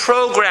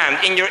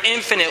pre-programmed in your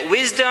infinite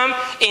wisdom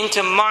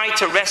into my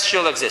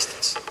terrestrial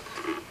existence.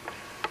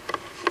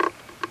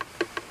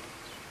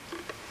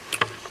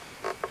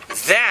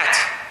 That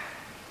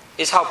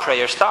is how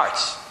prayer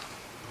starts.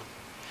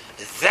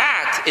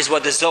 That is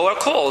what the Zohar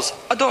calls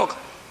a dog.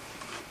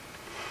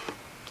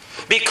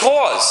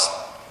 Because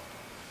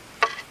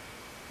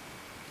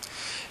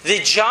the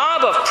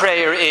job of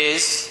prayer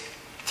is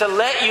to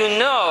let you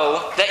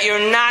know that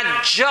you're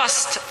not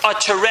just a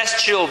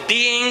terrestrial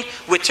being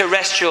with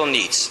terrestrial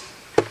needs.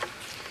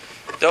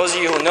 Those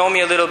of you who know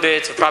me a little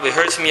bit have probably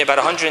heard from me about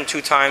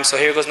 102 times, so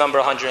here goes number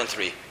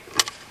 103.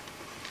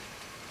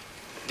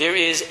 There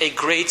is a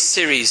great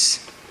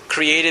series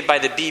created by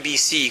the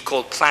BBC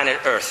called Planet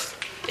Earth.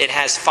 It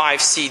has 5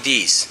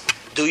 CDs.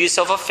 Do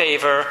yourself a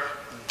favor,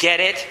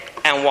 get it,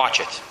 and watch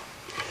it.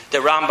 The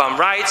Rambam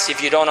writes,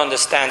 if you don't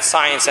understand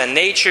science and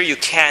nature, you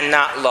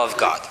cannot love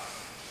God.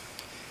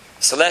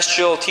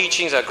 Celestial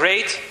teachings are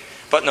great,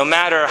 but no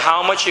matter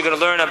how much you're going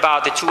to learn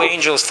about the 2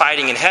 angels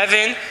fighting in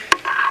heaven,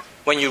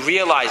 when you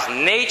realize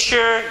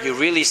nature, you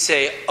really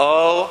say,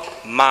 oh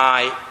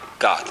my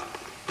God.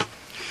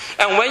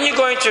 And when you're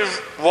going to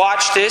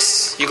watch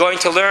this, you're going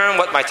to learn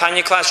what my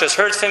Tanya class just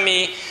heard from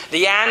me.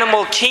 The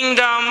animal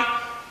kingdom,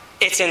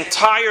 its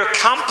entire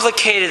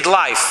complicated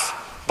life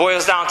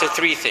boils down to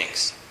 3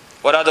 things.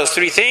 What are those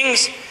 3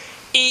 things?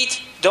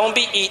 Eat, don't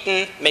be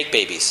eaten, make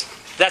babies.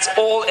 That's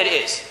all it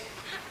is.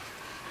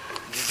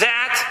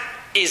 That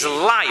is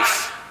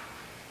life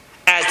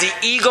as the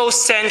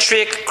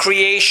egocentric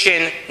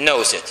creation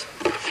knows it.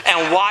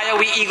 And why are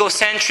we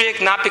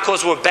egocentric? Not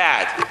because we're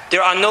bad.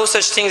 There are no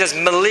such things as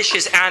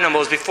malicious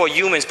animals before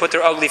humans put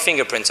their ugly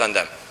fingerprints on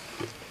them.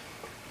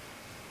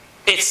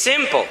 It's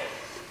simple.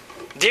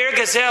 Dear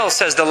gazelle,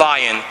 says the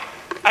lion,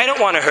 I don't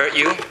want to hurt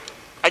you.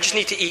 I just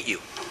need to eat you.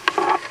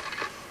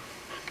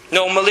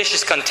 no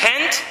malicious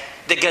content.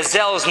 The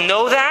gazelles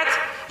know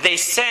that. They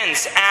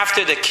sense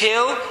after the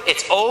kill,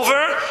 it's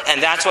over,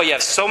 and that's why you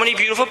have so many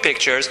beautiful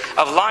pictures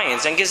of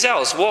lions and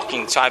gazelles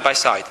walking side by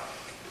side.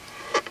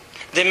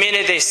 The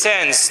minute they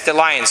sense the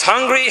lion's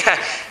hungry,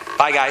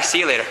 bye guys,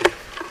 see you later.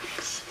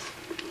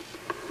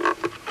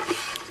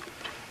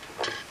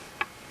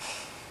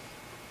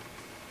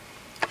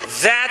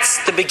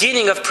 That's the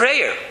beginning of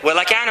prayer. We're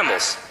like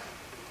animals.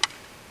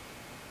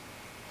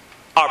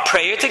 Our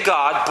prayer to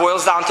God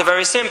boils down to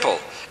very simple.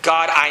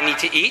 God, I need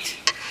to eat.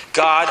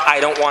 God, I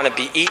don't want to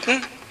be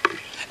eaten.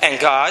 And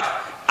God,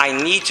 I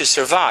need to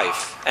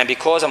survive. And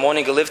because I'm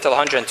only going to live till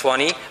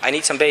 120, I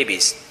need some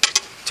babies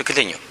to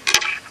continue.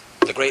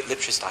 The great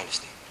Lipszyc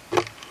dynasty.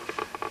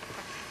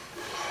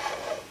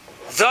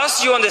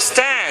 Thus you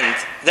understand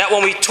that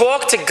when we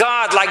talk to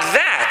God like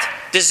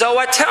that, the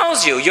Zohar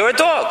tells you, you're a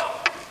dog.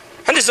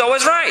 And the Zohar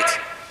is right.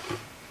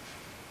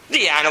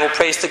 The animal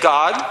prays to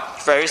God.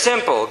 Very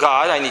simple.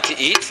 God, I need to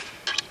eat.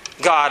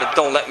 God,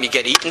 don't let me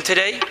get eaten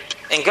today.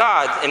 And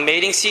God, in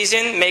mating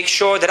season, make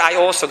sure that I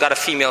also got a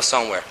female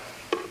somewhere.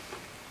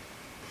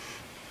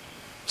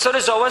 So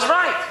the Zohar is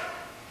right.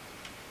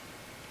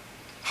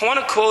 I want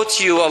to quote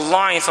you a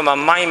line from a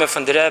maimah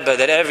from the Rebbe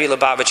that every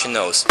Lubavitcher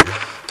knows.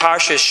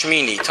 Parsha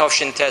Shmini,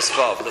 Tovshin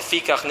Tesvav,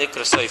 Lefikach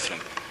Nikra Seifrim.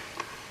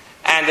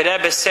 And the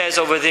Rebbe says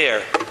over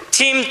there,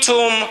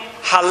 Timtum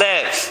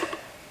Halev.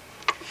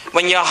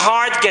 When your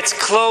heart gets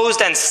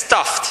closed and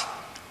stuffed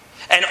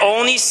and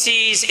only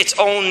sees its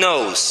own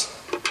nose.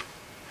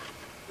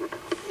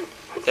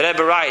 The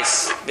Rebbe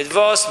writes,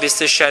 Mitvos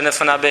bist shena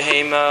von a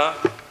behema.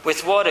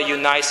 With what are you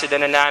nicer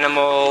than an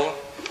animal?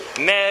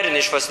 Mer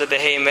nish was the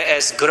behema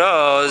es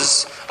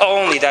gros.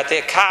 Only that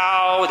the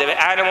cow, the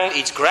animal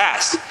eats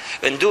grass.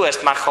 And du est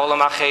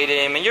macholam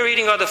achedim. And you're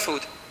eating other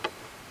food.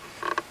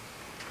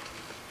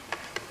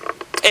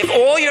 If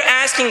all you're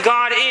asking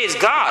God is,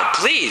 God,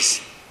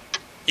 please,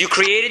 you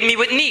created me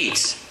with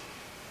needs.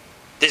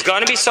 There's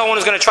going to be someone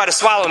who's going to try to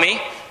swallow me.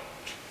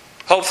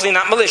 Hopefully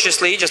not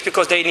maliciously, just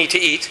because they need to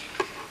eat.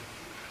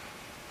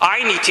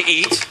 I need to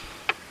eat.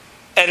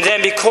 And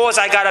then because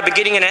I got a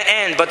beginning and an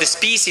end, but the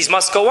species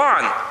must go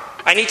on,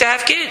 I need to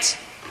have kids.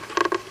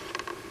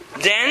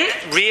 Then,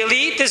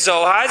 really, the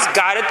Zohar's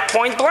got it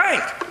point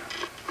blank.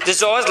 The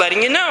Zohar's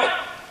letting you know.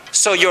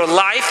 So your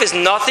life is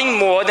nothing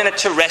more than a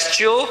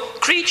terrestrial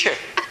creature.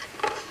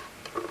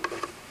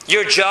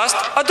 You're just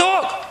a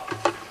dog.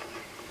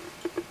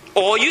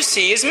 All you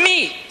see is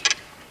me.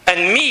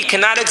 And me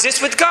cannot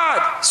exist with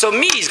God. So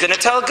me is going to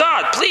tell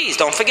God, please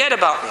don't forget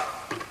about me.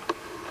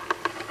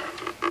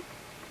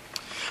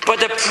 But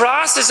the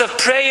process of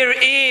prayer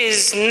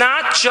is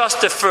not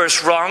just the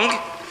first rung.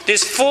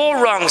 There's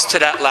 4 rungs to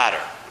that ladder.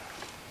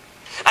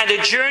 And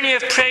the journey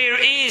of prayer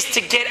is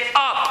to get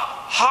up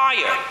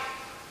higher.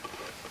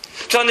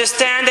 To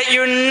understand that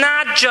you're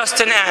not just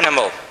an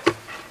animal.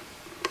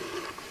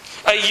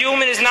 A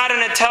human is not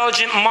an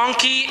intelligent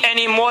monkey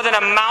any more than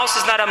a mouse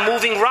is not a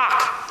moving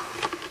rock.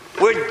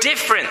 We're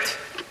different.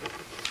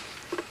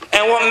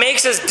 And what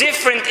makes us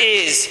different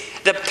is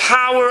the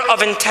power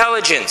of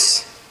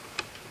intelligence.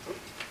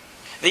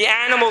 The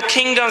animal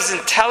kingdom's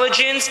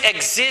intelligence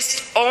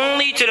exists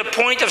only to the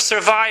point of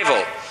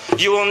survival.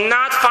 You will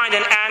not find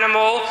an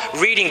animal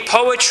reading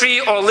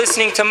poetry or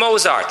listening to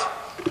Mozart.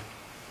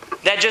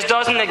 That just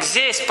doesn't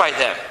exist by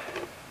them.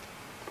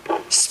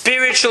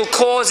 Spiritual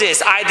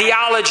causes,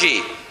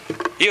 ideology.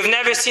 You've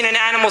never seen an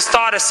animal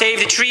start a Save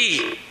the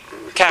Tree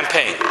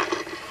campaign.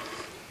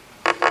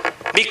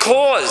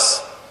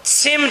 Because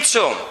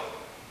Tzimtzum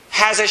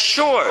has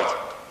assured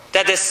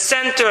that the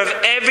center of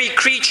every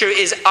creature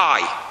is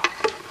I.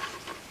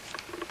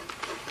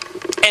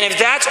 And if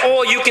that's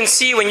all you can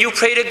see when you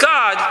pray to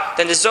God,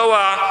 then the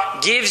Zohar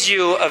gives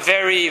you a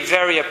very,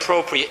 very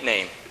appropriate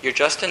name. You're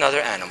just another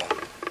animal.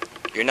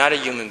 You're not a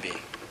human being.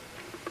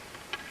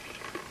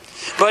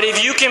 But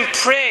if you can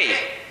pray,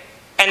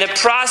 and the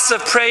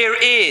process of prayer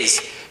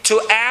is to,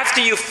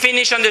 after you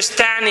finish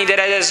understanding that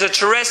as a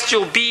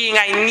terrestrial being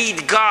I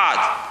need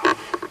God.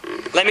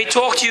 Let me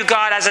talk to you,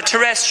 God, as a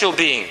terrestrial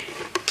being.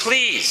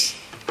 Please,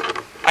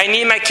 I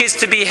need my kids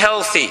to be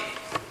healthy.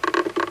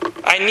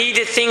 I need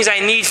the things I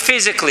need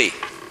physically.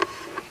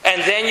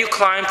 And then you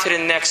climb to the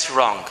next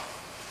rung.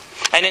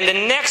 And in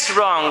the next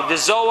rung, the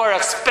Zohar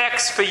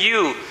expects for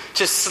you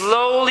to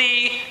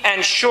slowly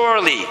and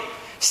surely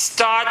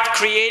start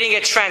creating a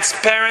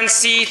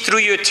transparency through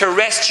your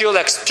terrestrial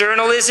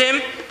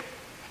externalism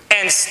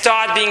and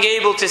start being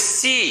able to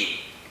see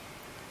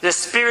the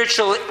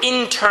spiritual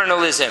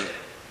internalism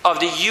of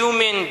the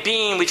human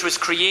being which was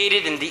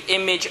created in the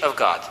image of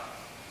God.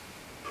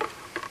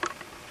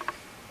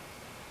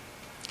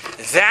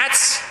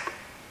 That's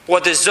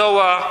what the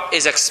Zohar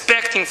is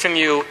expecting from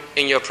you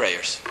in your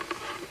prayers.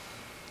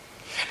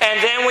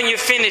 And then when you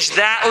finish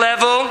that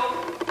level,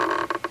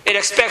 it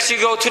expects you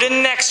to go to the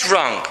next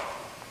rung.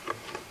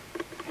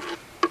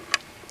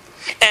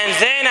 And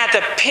then at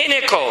the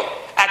pinnacle,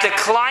 at the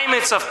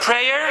climax of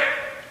prayer,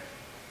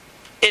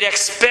 It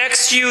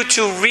expects you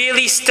to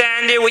really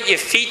stand there with your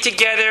feet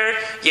together,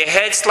 your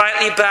head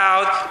slightly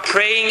bowed,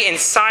 praying in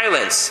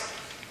silence.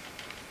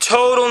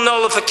 Total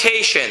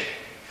nullification,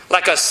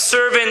 like a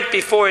servant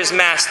before his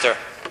master.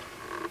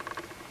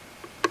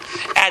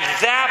 At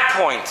that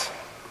point,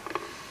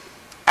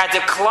 at the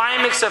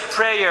climax of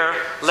prayer,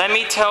 let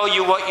me tell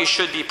you what you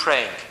should be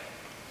praying.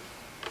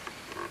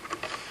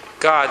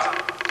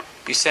 God,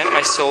 you sent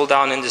my soul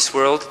down in this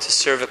world to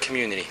serve a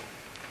community.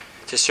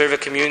 To serve a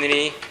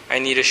community, I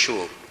need a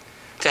shul.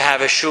 To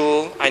have a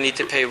shul, I need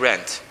to pay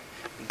rent.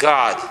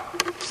 God,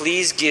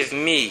 please give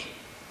me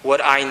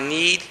what I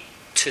need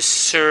to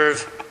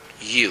serve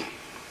you.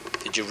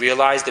 Did you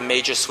realize the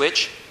major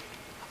switch?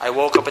 I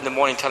woke up in the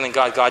morning telling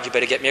God, God, you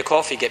better get me a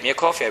coffee, get me a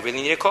coffee. I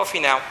really need a coffee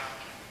now.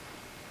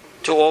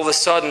 To all of a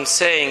sudden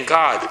saying,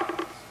 God,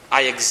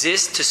 I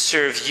exist to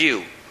serve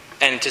you.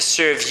 And to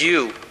serve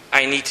you,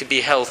 I need to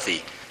be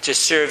healthy. To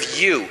serve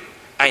you,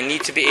 I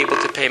need to be able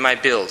to pay my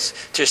bills.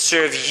 To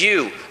serve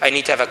you, I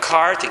need to have a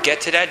car to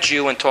get to that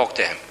Jew and talk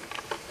to him.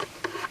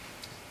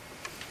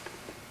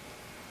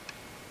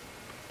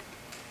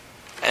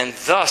 And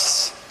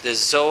thus, the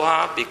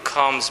Zohar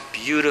becomes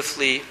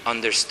beautifully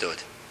understood.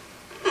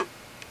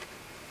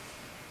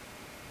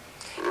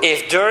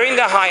 If during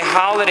the high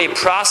holiday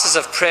process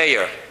of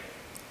prayer,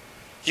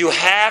 you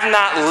have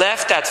not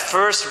left that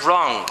first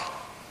rung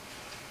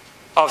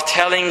of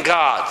telling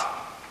God,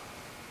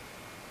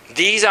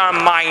 these are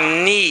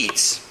my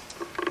needs,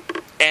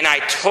 and I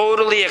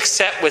totally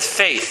accept with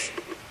faith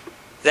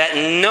that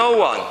no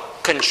one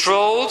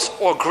controls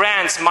or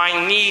grants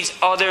my needs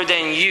other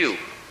than you,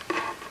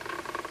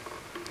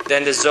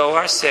 then the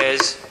Zohar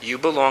says you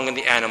belong in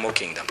the animal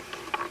kingdom.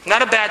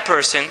 Not a bad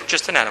person,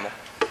 just an animal.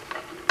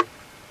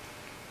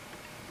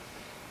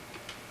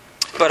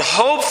 But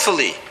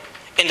hopefully,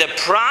 in the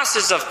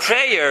process of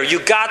prayer, you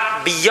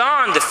got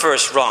beyond the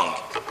first rung.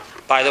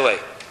 By the way,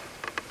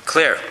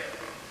 clear.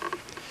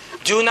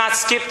 Do not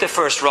skip the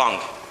first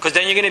rung, because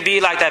then you're going to be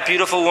like that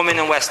beautiful woman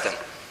in Weston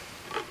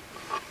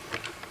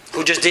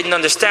who just didn't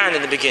understand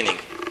in the beginning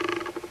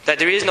that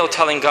there is no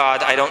telling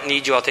God, I don't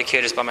need you, I'll take care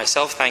of this by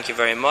myself. Thank you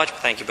very much.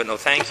 Thank you, but no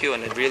thank you.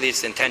 And it really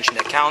is the intention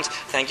that counts.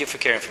 Thank you for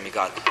caring for me,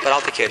 God. But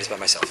I'll take care of this by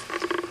myself.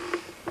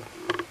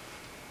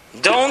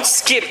 Don't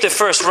skip the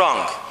first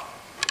rung.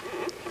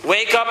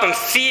 Wake up and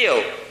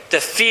feel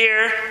the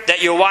fear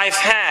that your wife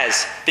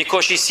has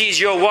because she sees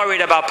you're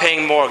worried about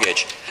paying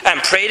mortgage. And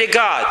pray to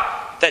God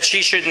that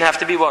she shouldn't have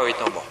to be worried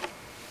no more.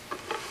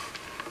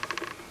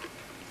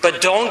 But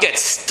don't get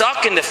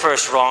stuck in the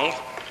first rung.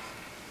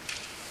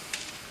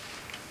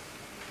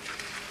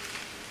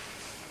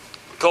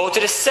 Go to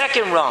the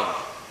second rung.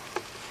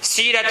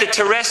 See that the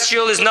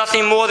terrestrial is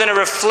nothing more than a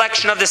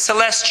reflection of the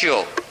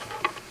celestial.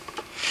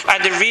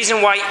 And the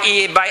reason why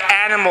by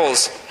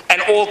animals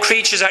and all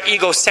creatures are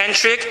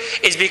egocentric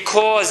is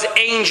because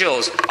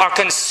angels are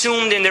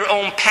consumed in their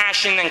own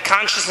passion and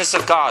consciousness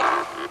of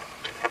God.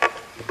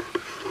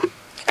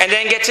 And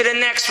then get to the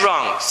next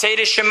rung. Say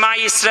the Shema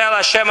Yisrael,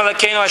 Hashem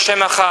Elokeinu, Hashem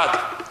Echad.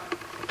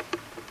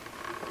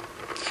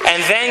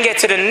 And then get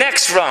to the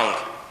next rung,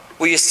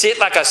 where you sit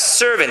like a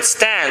servant,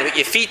 stand with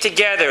your feet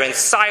together in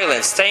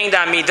silence, saying the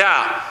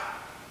Amidah.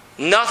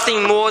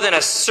 Nothing more than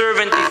a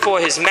servant before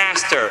his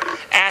master,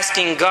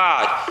 asking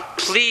God,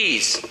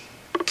 please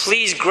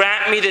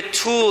grant me the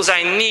tools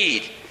I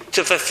need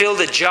to fulfill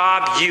the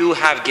job you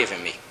have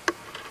given me.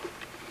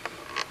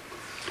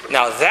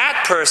 Now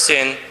that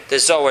person, the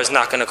Zohar is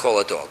not going to call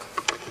a dog.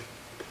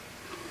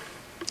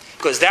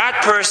 Because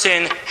that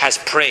person has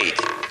prayed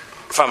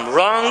from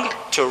rung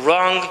to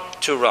rung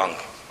to rung.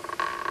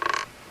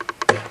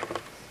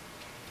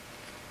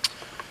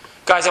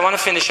 Guys, I want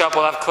to finish up.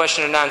 We'll have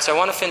question and answer. I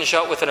want to finish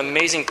up with an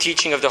amazing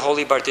teaching of the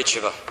Holy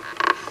Barditcheva.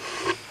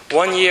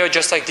 One year,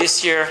 just like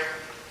this year,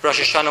 Rosh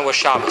Hashanah was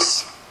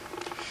Shabbos.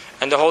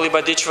 And the Holy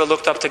Barditcheva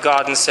looked up to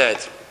God and said,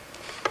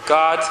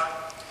 God,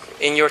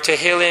 in your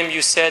Tehillim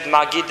you said,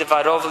 Magid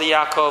Devarov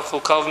Yaakov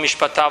Chukov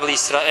Mishpatav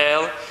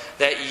Yisrael,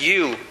 that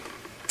you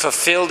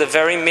fulfill the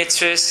very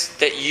mitzvahs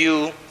that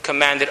you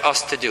commanded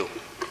us to do.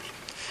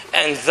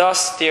 And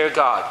thus, dear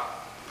God,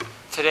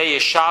 today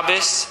is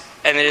Shabbos,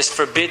 and it is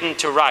forbidden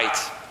to write.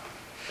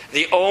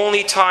 The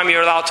only time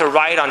you're allowed to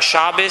write on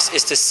Shabbos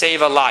is to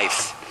save a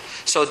life.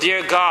 So,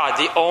 dear God,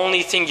 the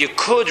only thing you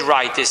could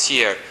write this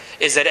year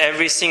is that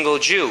every single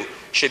Jew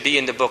should be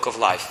in the book of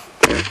life.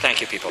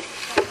 Thank you, people.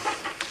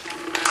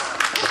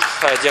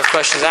 All right, do you have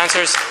questions,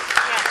 answers?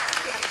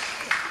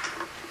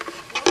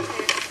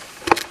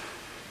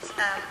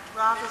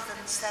 Rather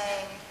than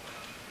saying,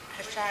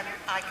 Hashem,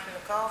 I can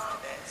look after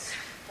this,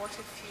 what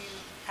if you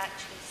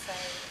actually say,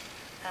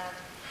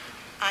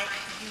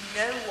 you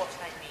know what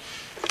I need.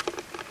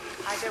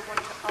 I don't want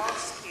to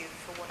ask you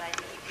for what I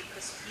need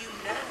because you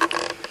know what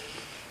I need.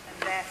 And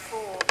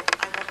therefore,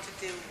 I want to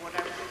do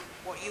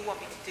what you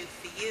want me to do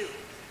for you.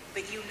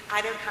 But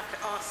I don't have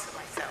to ask for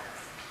myself.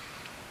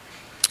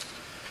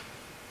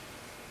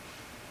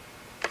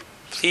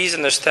 Please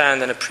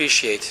understand and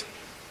appreciate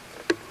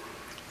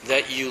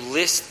that you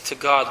list to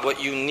God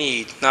what you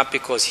need, not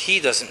because He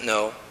doesn't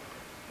know,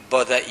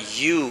 but that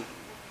you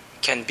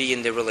can be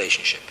in the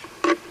relationship.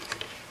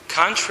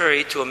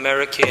 Contrary to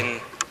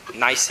American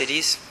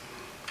niceties,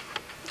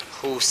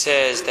 who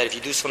says that if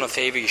you do someone a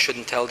favor, you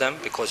shouldn't tell them,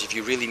 because if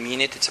you really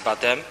mean it, it's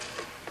about them.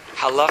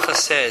 Halacha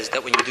says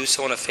that when you do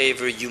someone a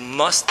favor, you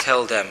must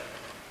tell them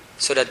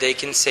so that they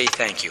can say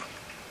thank you.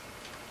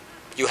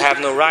 You have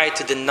no right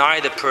to deny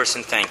the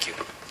person thank you.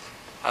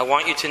 I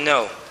want you to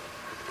know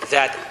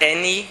that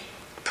any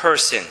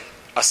person,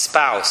 a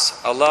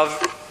spouse, a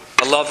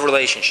love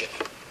relationship,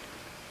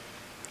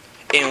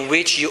 in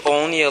which you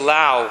only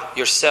allow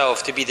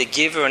yourself to be the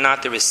giver and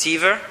not the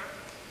receiver,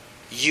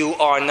 you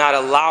are not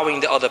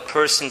allowing the other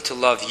person to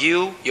love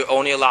you. You're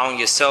only allowing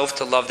yourself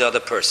to love the other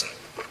person.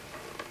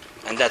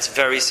 And that's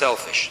very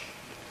selfish.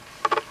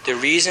 The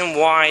reason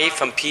why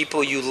from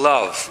people you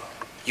love,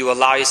 you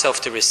allow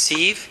yourself to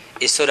receive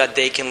is so that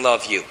they can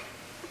love you.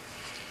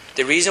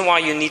 The reason why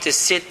you need to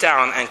sit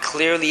down and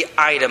clearly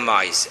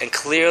itemize and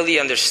clearly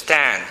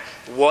understand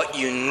what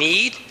you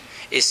need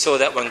is so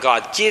that when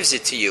God gives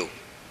it to you,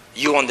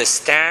 you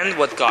understand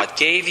what God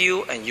gave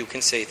you and you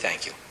can say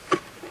thank you.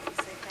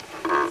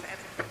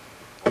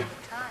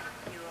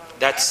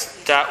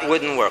 That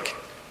wouldn't work.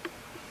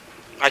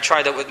 I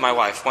tried that with my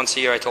wife. Once a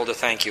year I told her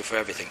thank you for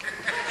everything.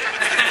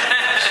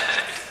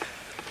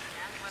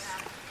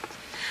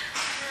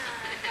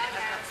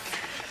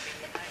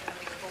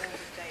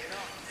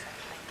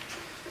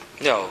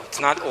 No, it's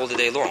not all the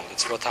day long.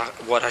 It's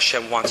what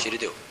Hashem wants you to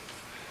do.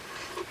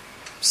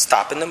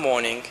 Stop in the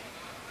morning,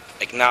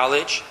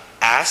 acknowledge,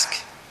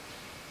 ask,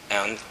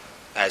 and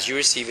as you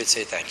receive it,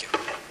 say thank you.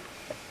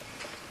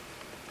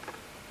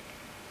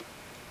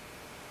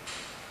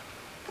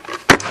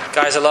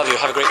 Guys, I love you.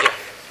 Have a great day.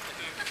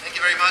 Thank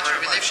you very much,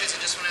 Rabbi Lipszyc.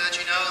 I just want to let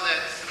you know that